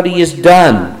to what he has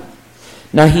done."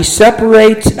 Now he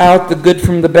separates out the good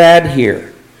from the bad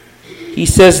here. He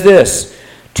says this,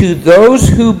 "To those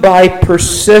who by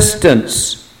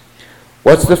persistence,"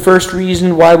 what's the first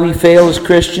reason why we fail as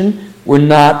Christians? We're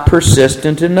not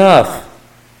persistent enough.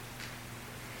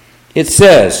 It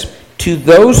says, "To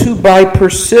those who by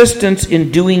persistence in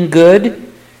doing good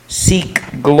seek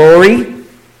glory,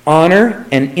 honor,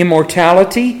 and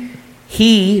immortality,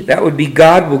 he," that would be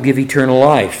God, "will give eternal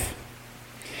life.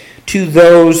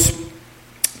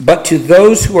 But to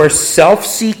those who are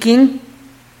self-seeking,"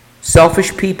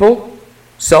 selfish people,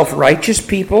 self-righteous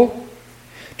people,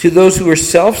 "to those who are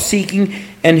self-seeking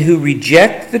and who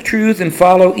reject the truth and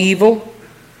follow evil,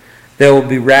 there will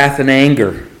be wrath and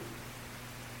anger.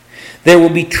 There will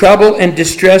be trouble and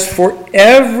distress for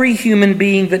every human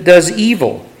being that does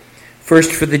evil,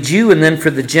 first for the Jew and then for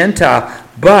the Gentile.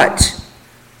 But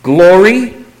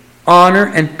glory,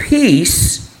 honor, and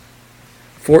peace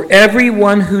for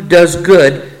everyone who does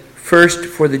good, first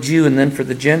for the Jew and then for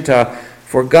the Gentile,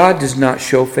 for God does not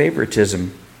show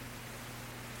favoritism."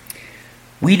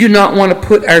 We do not want to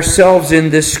put ourselves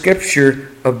in this scripture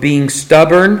of being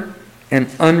stubborn and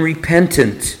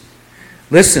unrepentant.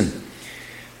 Listen,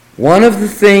 one of the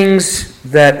things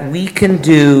that we can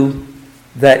do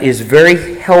that is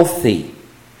very healthy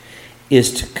is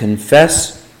to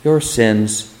confess your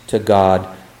sins to God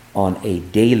on a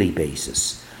daily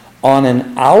basis, on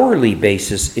an hourly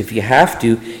basis if you have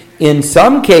to. In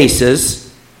some cases,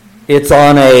 it's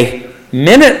on a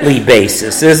minutely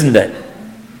basis, isn't it?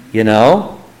 You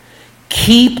know?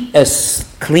 Keep a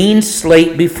clean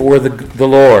slate before the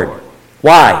Lord.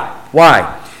 Why? Why?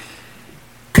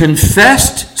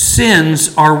 Confessed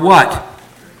sins are what?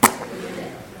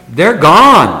 They're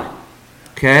gone.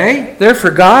 Okay? They're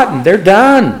forgotten. They're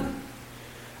done.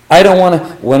 I don't want to...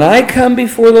 When I come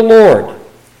before the Lord,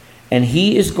 and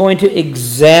he is going to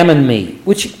examine me,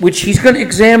 which he's going to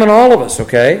examine all of us,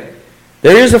 okay?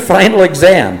 There is a final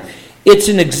exam. It's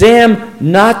an exam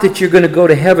not that you're going to go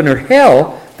to heaven or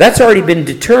hell. That's already been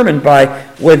determined by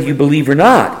whether you believe or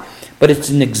not. But it's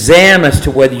an exam as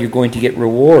to whether you're going to get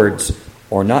rewards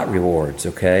or not rewards,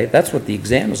 okay? That's what the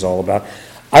exam is all about.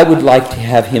 I would like to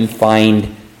have him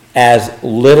find as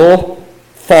little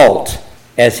fault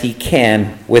as he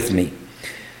can with me.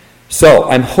 So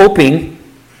I'm hoping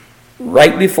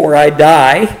right before I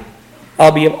die,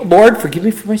 I'll be, "Lord, forgive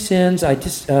me for my sins. I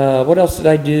just, what else did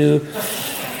I do?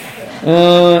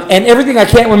 And everything I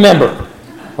can't remember."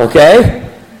 Okay?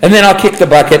 And then I'll kick the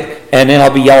bucket, and then I'll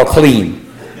be all clean.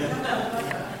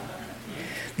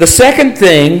 The second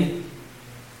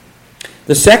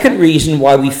reason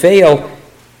why we fail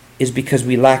is because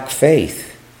we lack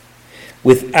faith.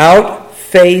 Without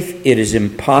faith, it is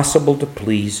impossible to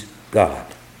please God.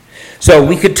 So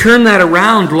we could turn that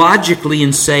around logically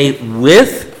and say,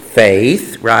 with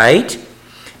faith, right,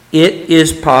 it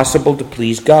is possible to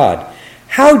please God.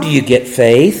 How do you get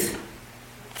faith?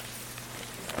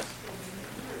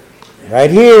 Right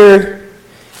here.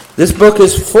 This book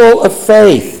is full of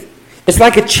faith. It's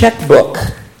like a checkbook.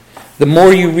 The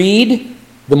more you read,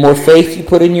 the more faith you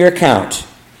put in your account.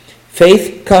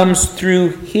 Faith comes through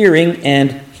hearing,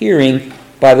 and hearing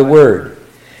by the Word.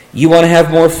 You want to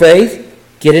have more faith?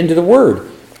 Get into the Word.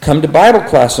 Come to Bible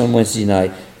class on Wednesday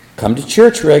night. Come to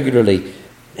church regularly.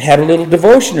 Have a little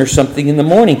devotion or something in the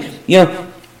morning. You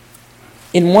know,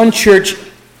 in one church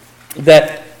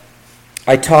that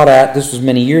I taught at, this was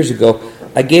many years ago,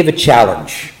 I gave a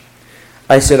challenge.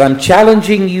 I said, I'm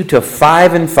challenging you to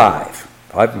 5 and 5.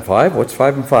 5 and 5? What's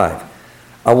 5 and 5?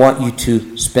 I want you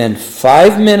to spend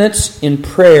 5 minutes in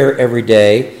prayer every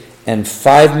day and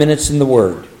 5 minutes in the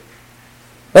Word.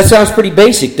 That sounds pretty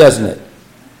basic, doesn't it?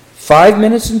 5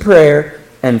 minutes in prayer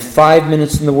and 5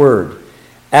 minutes in the Word.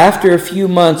 After a few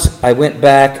months, I went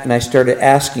back and I started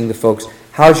asking the folks,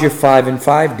 how's your 5 and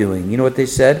 5 doing? You know what they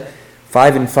said?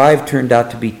 5 and 5 turned out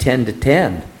to be 10 to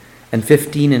 10 and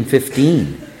 15 and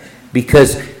 15.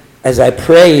 Because as I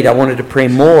prayed, I wanted to pray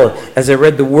more. As I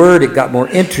read the Word, it got more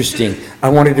interesting. I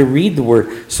wanted to read the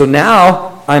Word. So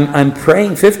now I'm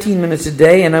praying 15 minutes a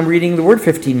day and I'm reading the Word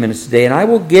 15 minutes a day. And I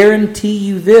will guarantee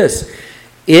you this,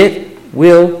 it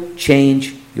will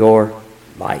change your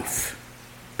life.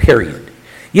 Period.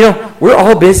 You know, we're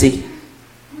all busy.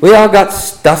 We all got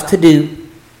stuff to do.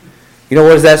 You know,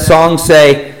 what does that song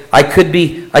say? I could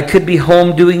be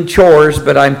home doing chores,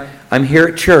 but I'm here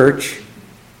at church.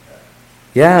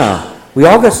 Yeah, we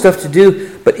all got stuff to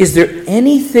do, but is there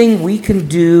anything we can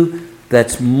do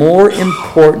that's more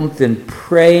important than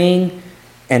praying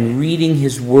and reading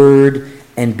His Word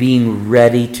and being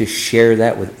ready to share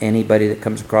that with anybody that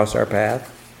comes across our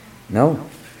path? No.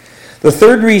 The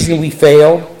third reason we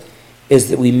fail is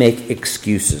that we make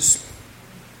excuses.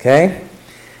 Okay?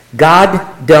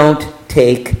 God don't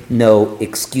take no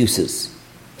excuses.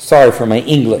 Sorry for my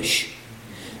English.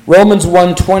 Romans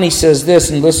 1:20 says this,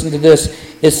 and listen to this.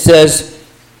 It says,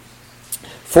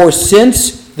 for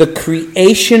since the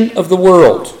creation of the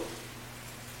world,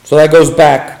 so that goes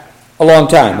back a long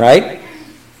time, right?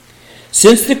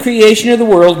 Since the creation of the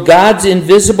world, God's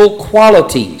invisible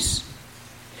qualities,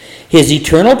 His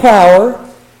eternal power,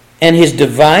 and His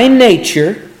divine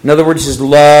nature, in other words, His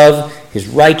love, His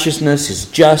righteousness, His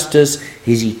justice,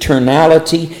 His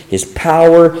eternality, His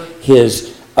power,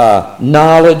 His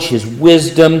knowledge, His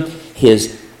wisdom,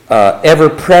 His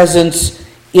ever-presence,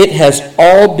 it has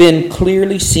all been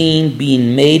clearly seen,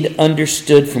 being made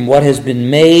understood from what has been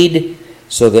made,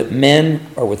 so that men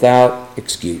are without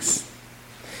excuse.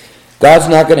 God's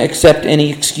not going to accept any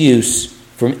excuse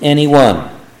from anyone.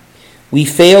 We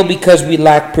fail because we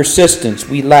lack persistence.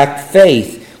 We lack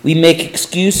faith. We make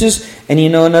excuses. And you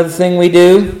know another thing we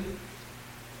do?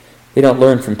 We don't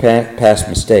learn from past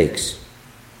mistakes.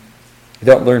 We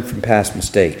don't learn from past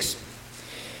mistakes.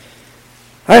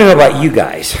 I don't know about you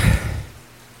guys.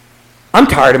 I'm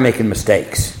tired of making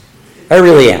mistakes. I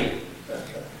really am.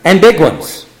 And big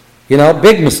ones. You know,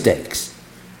 big mistakes.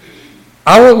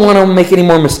 I don't want to make any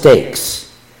more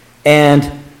mistakes.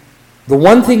 And the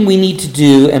one thing we need to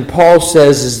do, and Paul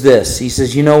says, is this. He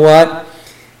says, you know what?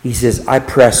 He says, I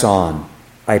press on.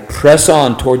 I press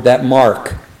on toward that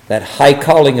mark, that high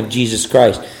calling of Jesus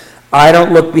Christ. I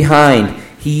don't look behind.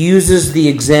 He uses the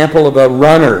example of a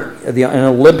runner, an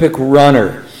Olympic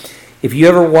runner. If you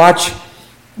ever watch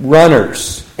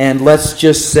runners, and let's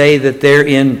just say that they're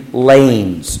in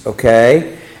lanes,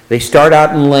 okay? They start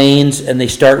out in lanes and they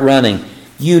start running.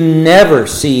 You never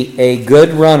see a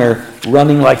good runner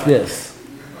running like this.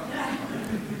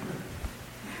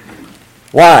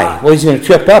 Why? Well, he's going to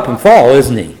trip up and fall,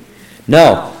 isn't he?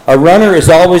 No. A runner is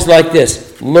always like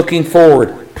this, looking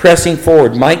forward, pressing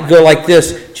forward. Might go like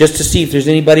this just to see if there's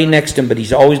anybody next to him, but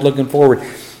he's always looking forward.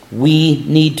 We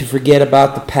need to forget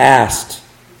about the past.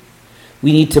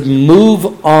 We need to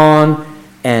move on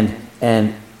and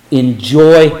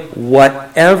enjoy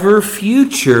whatever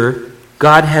future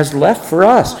God has left for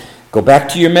us. Go back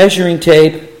to your measuring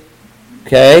tape.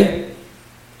 Okay?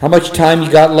 How much time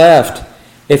you got left?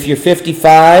 If you're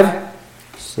 55,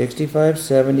 65,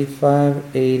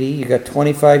 75, 80, you got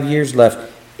 25 years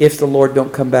left if the Lord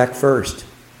don't come back first.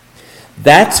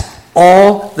 That's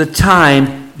all the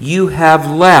time you have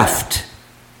left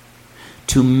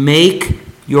to make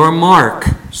your mark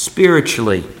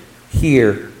spiritually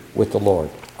here with the Lord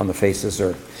on the face of this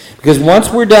earth. Because once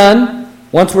we're done,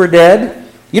 once we're dead,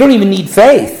 You don't even need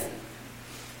faith.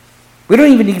 We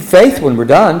don't even need faith when we're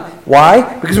done.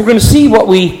 Why? Because we're going to see what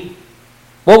we've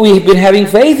been having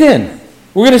faith in.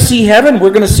 We're going to see heaven. We're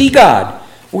going to see God.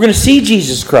 We're going to see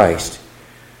Jesus Christ.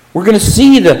 We're going to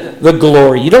see the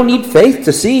glory. You don't need faith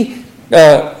to see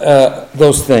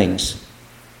those things.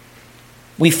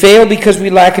 We fail because we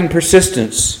lack in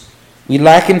persistence. We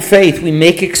lack in faith. We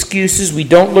make excuses. We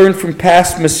don't learn from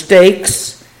past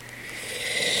mistakes.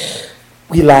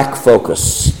 We lack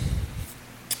focus.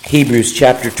 Hebrews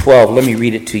chapter 12. Let me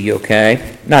read it to you,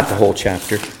 okay? Not the whole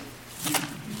chapter.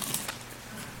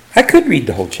 I could read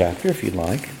the whole chapter if you'd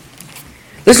like.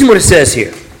 Listen to what it says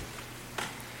here.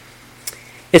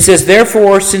 It says,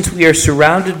 "Therefore, since we are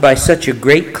surrounded by such a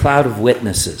great cloud of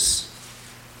witnesses,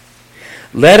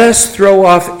 let us throw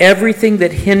off everything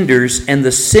that hinders and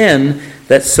the sin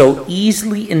that so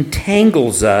easily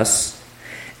entangles us,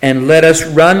 and let us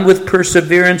run with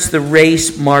perseverance the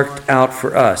race marked out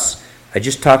for us." I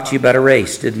just talked to you about a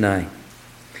race, didn't I?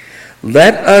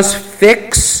 Let us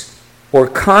fix or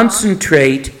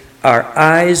concentrate our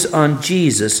eyes on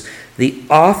Jesus, the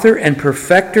author and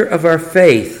perfecter of our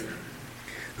faith,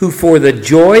 who for the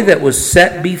joy that was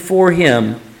set before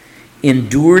him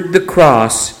endured the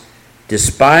cross,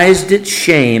 despised its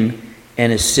shame,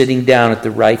 and is sitting down at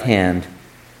the right hand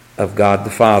of God the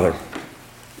Father.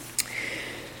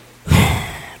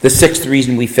 The sixth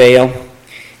reason we fail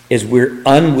is we're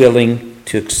unwilling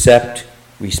to accept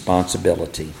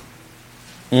responsibility.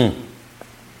 We're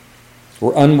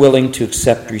unwilling to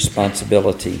accept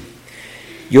responsibility.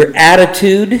 Your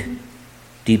attitude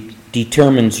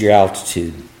determines your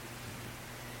altitude.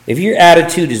 If your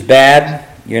attitude is bad,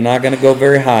 you're not going to go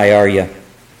very high, are you?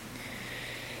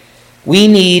 We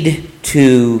need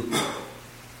to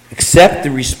accept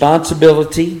the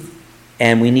responsibility,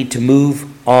 and we need to move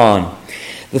on.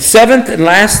 The seventh and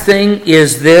last thing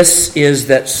is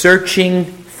that searching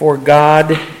for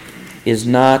God is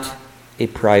not a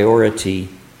priority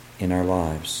in our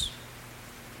lives.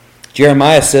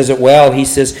 Jeremiah says it well. He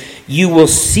says, "You will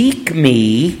seek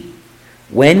me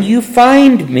when you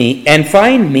find me, and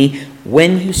find me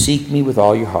when you seek me with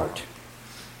all your heart."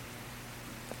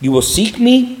 You will seek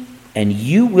me, and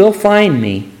you will find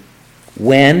me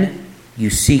when you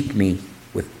seek me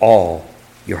with all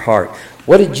your heart.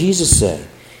 What did Jesus say?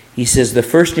 He says the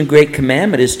first and great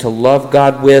commandment is to love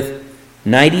God with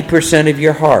 90% of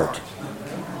your heart,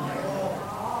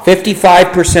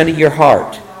 55% of your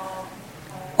heart,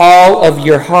 all of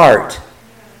your heart,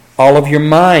 all of your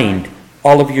mind,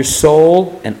 all of your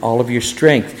soul, and all of your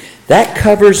strength. That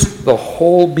covers the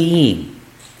whole being,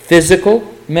 physical,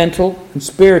 mental, and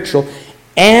spiritual.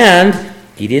 And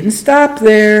he didn't stop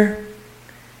there.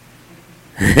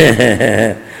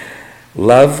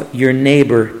 Love your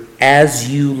neighbor as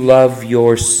you love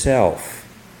yourself.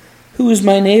 Who is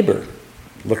my neighbor?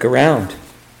 Look around.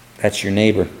 That's your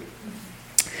neighbor.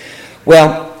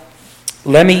 Well,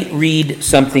 let me read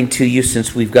something to you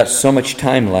since we've got so much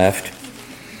time left.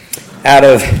 Out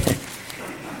of...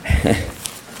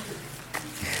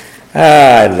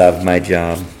 I love my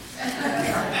job.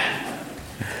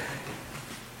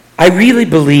 I really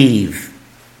believe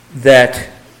that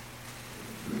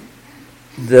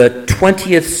the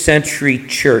 20th century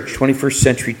church, 21st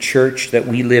century church that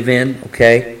we live in,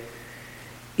 okay,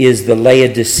 is the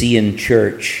Laodicean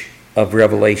church of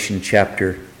Revelation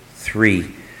chapter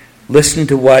 3. Listen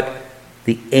to what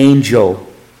the angel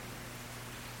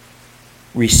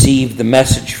received the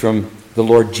message from the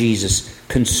Lord Jesus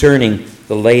concerning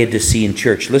the Laodicean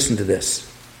church. Listen to this.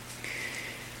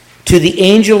 To the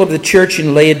angel of the church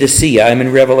in Laodicea, I'm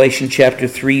in Revelation chapter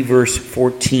 3, verse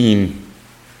 14.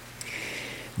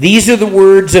 These are the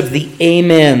words of the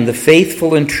Amen, the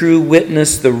faithful and true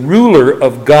witness, the ruler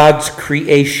of God's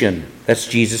creation. That's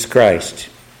Jesus Christ.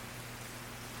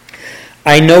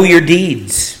 I know your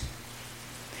deeds,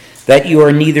 that you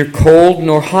are neither cold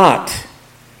nor hot.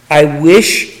 I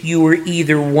wish you were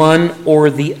either one or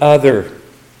the other.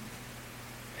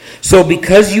 So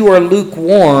because you are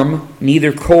lukewarm,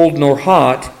 neither cold nor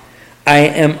hot, I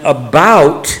am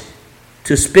about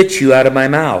to spit you out of my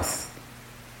mouth.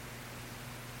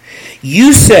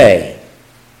 You say,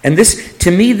 and this,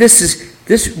 to me, this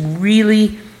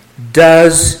really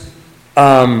does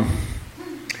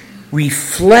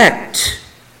reflect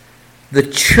the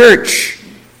church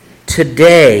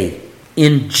today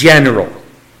in general.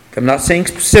 I'm not saying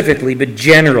specifically, but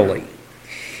generally.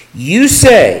 You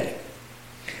say,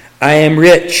 I am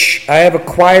rich, I have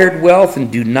acquired wealth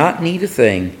and do not need a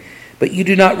thing. But you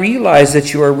do not realize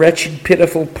that you are wretched,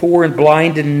 pitiful, poor, and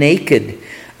blind, and naked.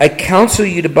 I counsel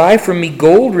you to buy from me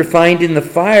gold refined in the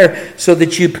fire so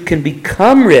that you can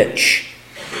become rich,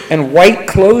 and white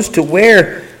clothes to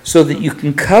wear so that you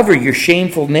can cover your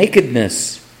shameful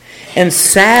nakedness, and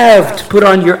salve to put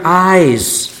on your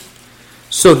eyes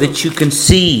so that you can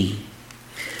see.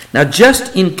 Now,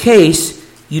 just in case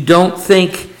you don't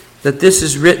think that this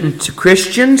is written to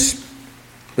Christians,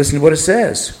 listen to what it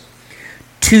says.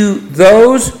 To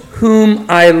those whom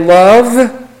I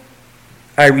love,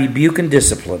 I rebuke and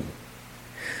discipline.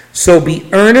 So be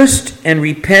earnest and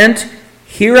repent.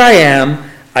 Here I am.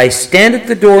 I stand at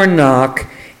the door and knock.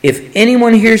 If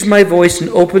anyone hears my voice and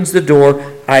opens the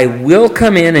door, I will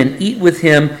come in and eat with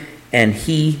him and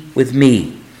he with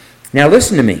me. Now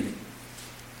listen to me.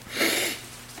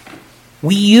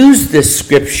 We use this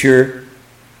scripture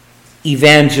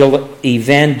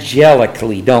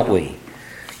evangelically, don't we?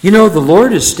 You know, the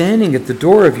Lord is standing at the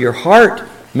door of your heart,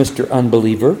 Mr.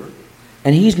 Unbeliever,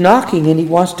 and he's knocking and he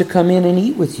wants to come in and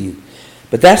eat with you.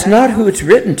 But that's not who it's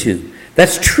written to.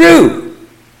 That's true.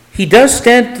 He does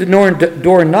stand at the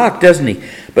door and knock, doesn't he?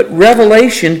 But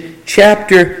Revelation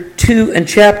chapter 2 and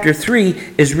chapter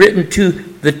 3 is written to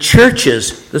the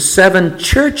churches, the 7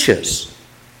 churches.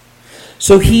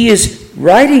 So he is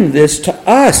writing this to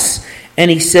us, and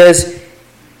he says,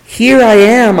 here I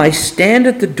am, I stand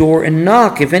at the door and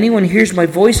knock. If anyone hears my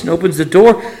voice and opens the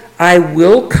door, I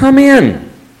will come in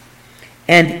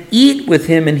and eat with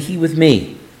him and he with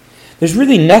me. There's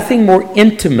really nothing more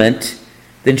intimate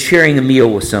than sharing a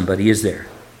meal with somebody, is there?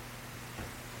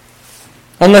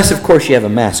 Unless, of course, you have a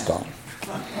mask on.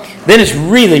 Then it's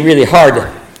really, really hard.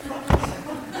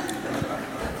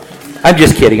 I'm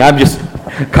just kidding.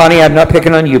 Connie, I'm not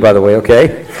picking on you, by the way,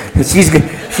 okay? She's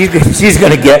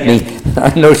going to get me.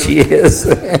 I know she is.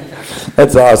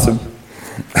 That's awesome.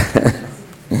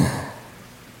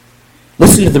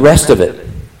 Listen to the rest of it.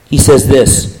 He says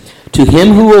this, to him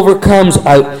who overcomes,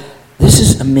 this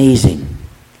is amazing.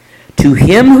 To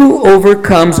him who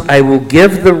overcomes, I will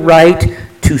give the right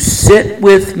to sit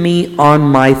with me on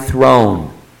my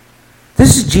throne.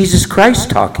 This is Jesus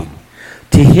Christ talking.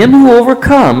 To him who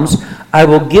overcomes, I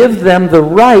will give them the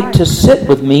right to sit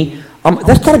with me.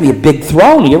 That's got to be a big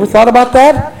throne. You ever thought about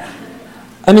that?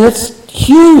 I mean, that's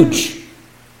huge.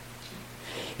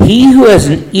 He who has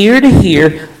an ear to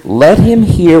hear, let him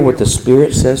hear what the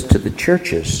Spirit says to the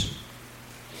churches.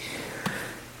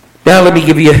 Now let me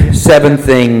give you 7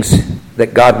 things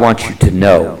that God wants you to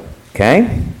know.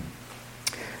 Okay?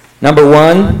 Number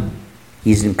 1,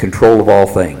 he's in control of all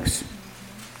things.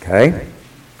 Okay?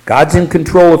 God's in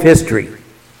control of history.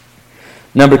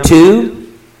 Number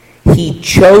 2, he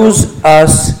chose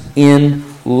us in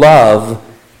love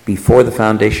before the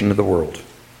foundation of the world.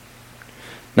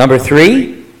 Number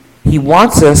 3, he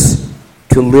wants us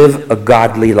to live a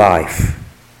godly life.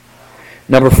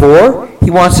 Number 4, he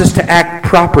wants us to act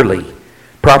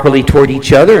properly toward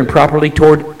each other and properly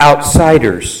toward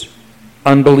outsiders,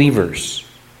 unbelievers.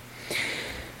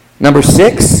 Number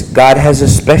 6, God has a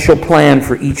special plan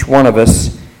for each one of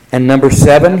us. And number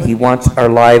 7, he wants our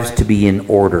lives to be in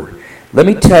order. Let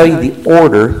me tell you the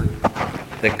order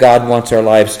that God wants our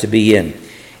lives to be in.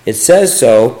 It says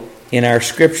so in our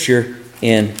scripture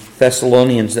in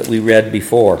Thessalonians that we read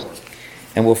before.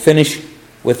 And we'll finish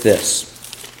with this.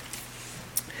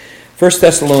 1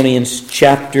 Thessalonians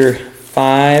chapter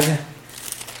 5,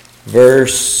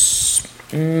 verse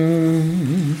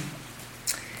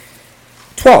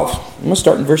 12. I'm going to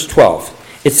start in verse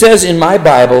 12. It says in my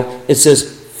Bible, it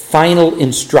says final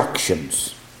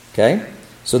instructions. Okay?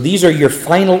 So these are your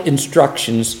final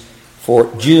instructions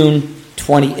for June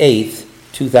 28th,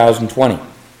 2020.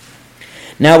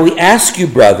 Now we ask you,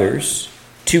 brothers,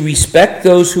 to respect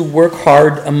those who work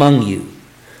hard among you,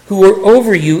 who are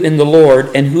over you in the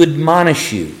Lord, and who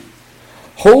admonish you.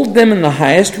 Hold them in the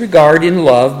highest regard in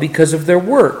love because of their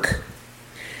work.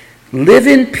 Live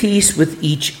in peace with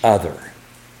each other.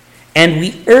 And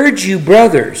we urge you,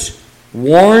 brothers,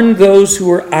 warn those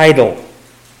who are idle.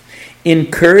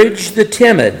 Encourage the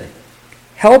timid.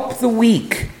 Help the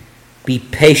weak. Be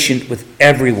patient with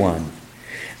everyone.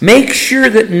 Make sure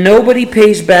that nobody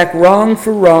pays back wrong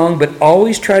for wrong, but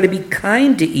always try to be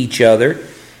kind to each other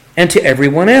and to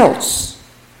everyone else.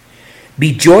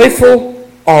 Be joyful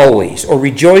always, or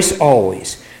rejoice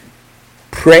always.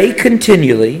 Pray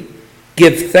continually.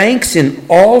 Give thanks in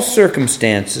all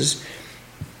circumstances,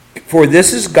 for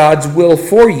this is God's will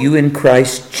for you in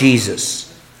Christ Jesus.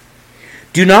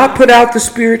 Do not put out the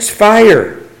Spirit's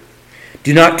fire.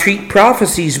 Do not treat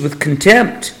prophecies with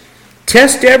contempt.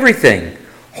 Test everything.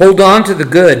 Hold on to the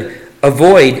good.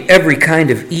 Avoid every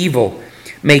kind of evil.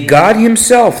 May God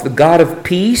himself, the God of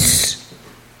peace,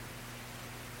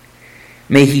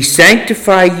 may he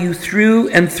sanctify you through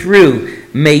and through.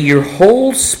 May your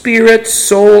whole spirit,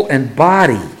 soul, and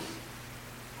body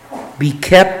be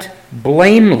kept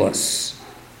blameless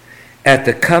at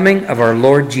the coming of our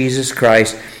Lord Jesus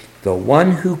Christ. The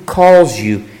one who calls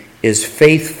you is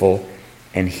faithful,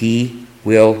 and he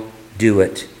will do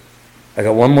it. I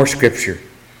got one more scripture,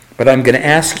 but I'm going to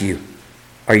ask you,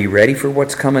 are you ready for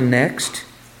what's coming next?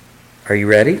 Are you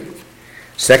ready?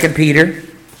 2 Peter.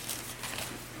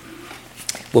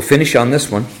 We'll finish on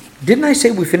this one. Didn't I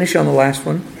say we finish on the last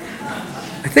one?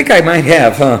 I think I might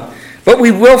have, huh? But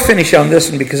we will finish on this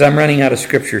one because I'm running out of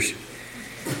scriptures.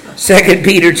 2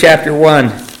 Peter chapter 1.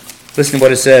 Listen to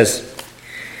what it says.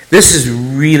 This is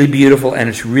really beautiful and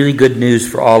it's really good news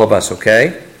for all of us,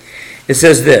 okay? It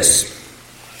says this.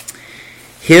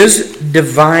 His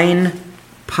divine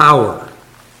power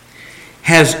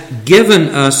has given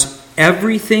us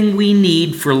everything we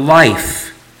need for life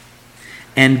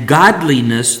and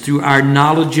godliness through our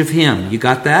knowledge of Him. You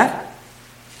got that?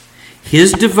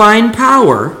 His divine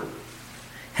power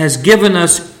has given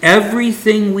us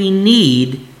everything we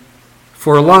need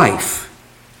for life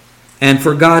and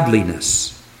for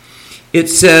godliness. It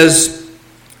says,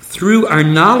 through our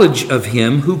knowledge of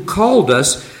Him who called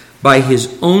us by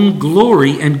His own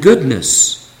glory and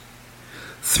goodness.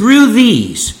 Through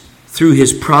these, through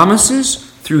His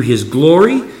promises, through His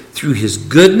glory, through His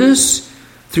goodness,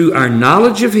 through our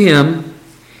knowledge of Him,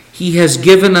 He has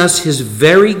given us His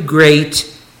very great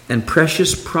and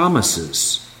precious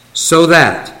promises, so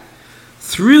that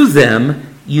through them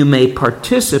you may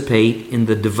participate in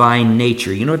the divine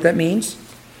nature. You know what that means?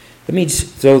 That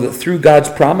means so that through God's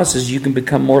promises you can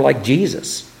become more like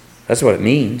Jesus. That's what it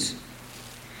means.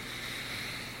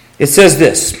 It says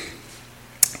this,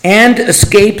 and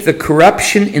escape the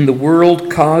corruption in the world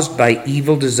caused by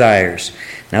evil desires.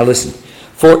 Now listen,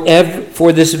 for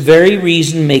this very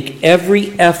reason make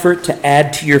every effort to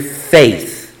add to your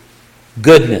faith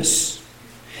goodness,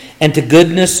 and to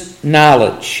goodness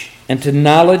knowledge, and to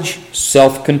knowledge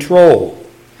self-control,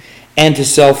 and to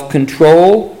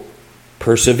self-control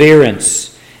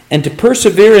perseverance, and to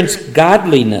perseverance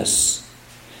godliness,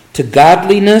 to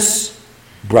godliness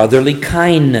brotherly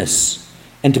kindness,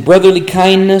 and to brotherly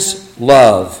kindness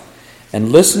love.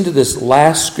 And listen to this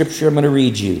last scripture I'm going to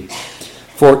read you.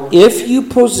 For if you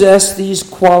possess these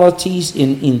qualities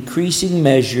in increasing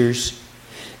measures,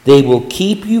 they will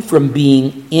keep you from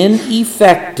being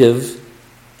ineffective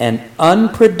and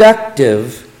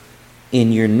unproductive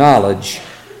in your knowledge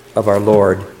of our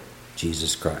Lord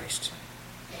Jesus Christ.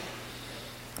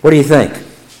 What do you think?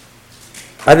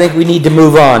 I think we need to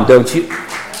move on, don't you?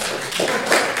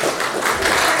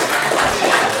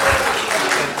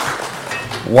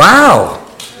 Wow!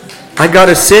 I got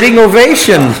a sitting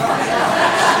ovation.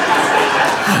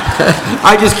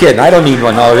 I'm just kidding. I don't need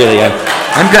one. Oh, really?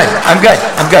 I'm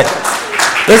good.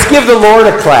 Let's give the Lord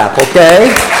a clap, okay?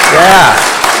 Yeah.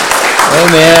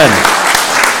 Amen.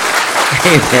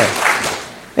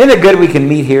 Isn't it good we can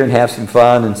meet here and have some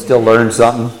fun and still learn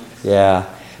something? Yeah.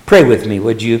 Pray with me,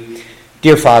 would you?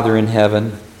 Dear Father in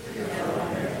heaven,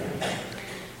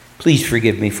 please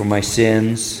forgive me for my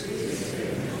sins.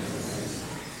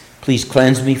 Please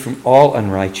cleanse me from all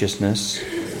unrighteousness.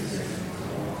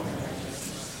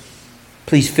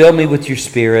 Please fill me with your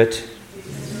Spirit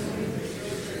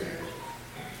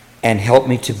and help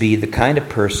me to be the kind of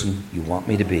person you want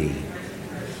me to be.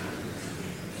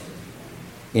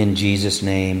 In Jesus'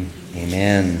 name,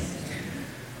 amen.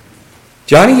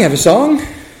 Johnny, you have a song?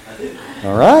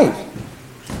 All right.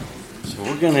 So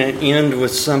we're going to end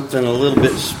with something a little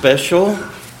bit special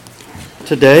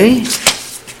today.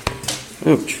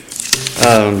 Ouch.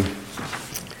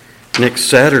 Next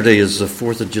Saturday is the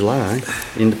 4th of July,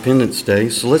 Independence Day.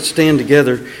 So let's stand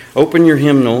together. Open your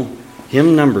hymnal,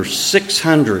 hymn number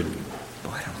 600.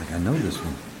 Boy, I don't think I know this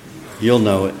one. You'll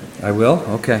know it. I will?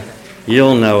 Okay.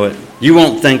 You'll know it. You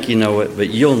won't think you know it, but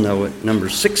you'll know it. Number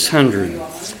 600.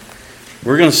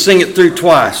 We're going to sing it through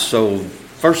twice. So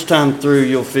first time through,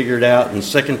 you'll figure it out. And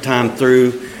second time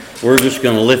through, we're just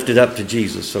going to lift it up to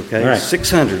Jesus, okay? All right.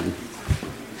 600.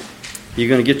 You're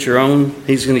going to get your own.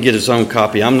 He's going to get his own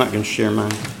copy. I'm not going to share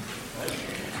mine.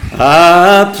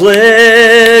 I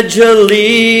pledge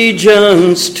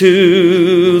allegiance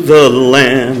to the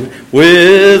Lamb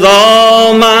with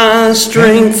all my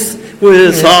strength,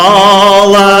 with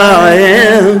all I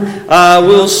am. I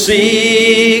will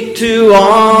seek to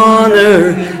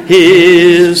honor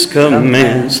His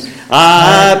commands.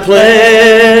 I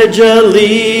pledge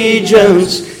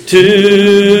allegiance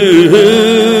to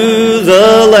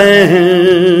the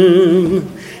Lamb.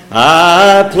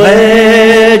 I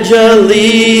pledge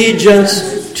allegiance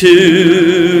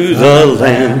to the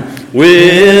Lamb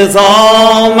with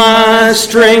all my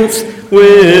strength,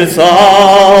 with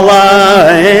all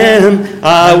I am.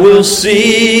 I will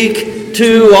seek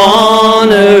to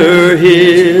honor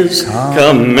His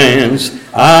commands.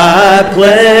 I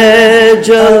pledge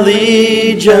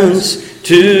allegiance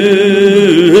to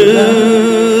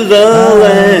the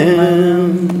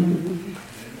Lamb.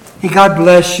 Hey, God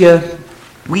bless you.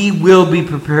 We will be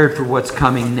prepared for what's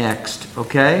coming next,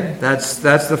 okay? That's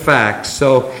the fact.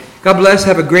 So, God bless.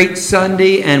 Have a great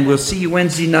Sunday, and we'll see you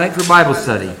Wednesday night for Bible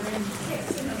study.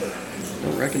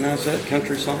 Don't recognize that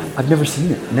country song? I've never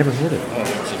seen it. Never heard it. Oh,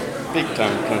 it's a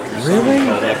big-time country song Really?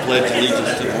 called I Pledge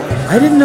Allegiance to the Lamb. I didn't know.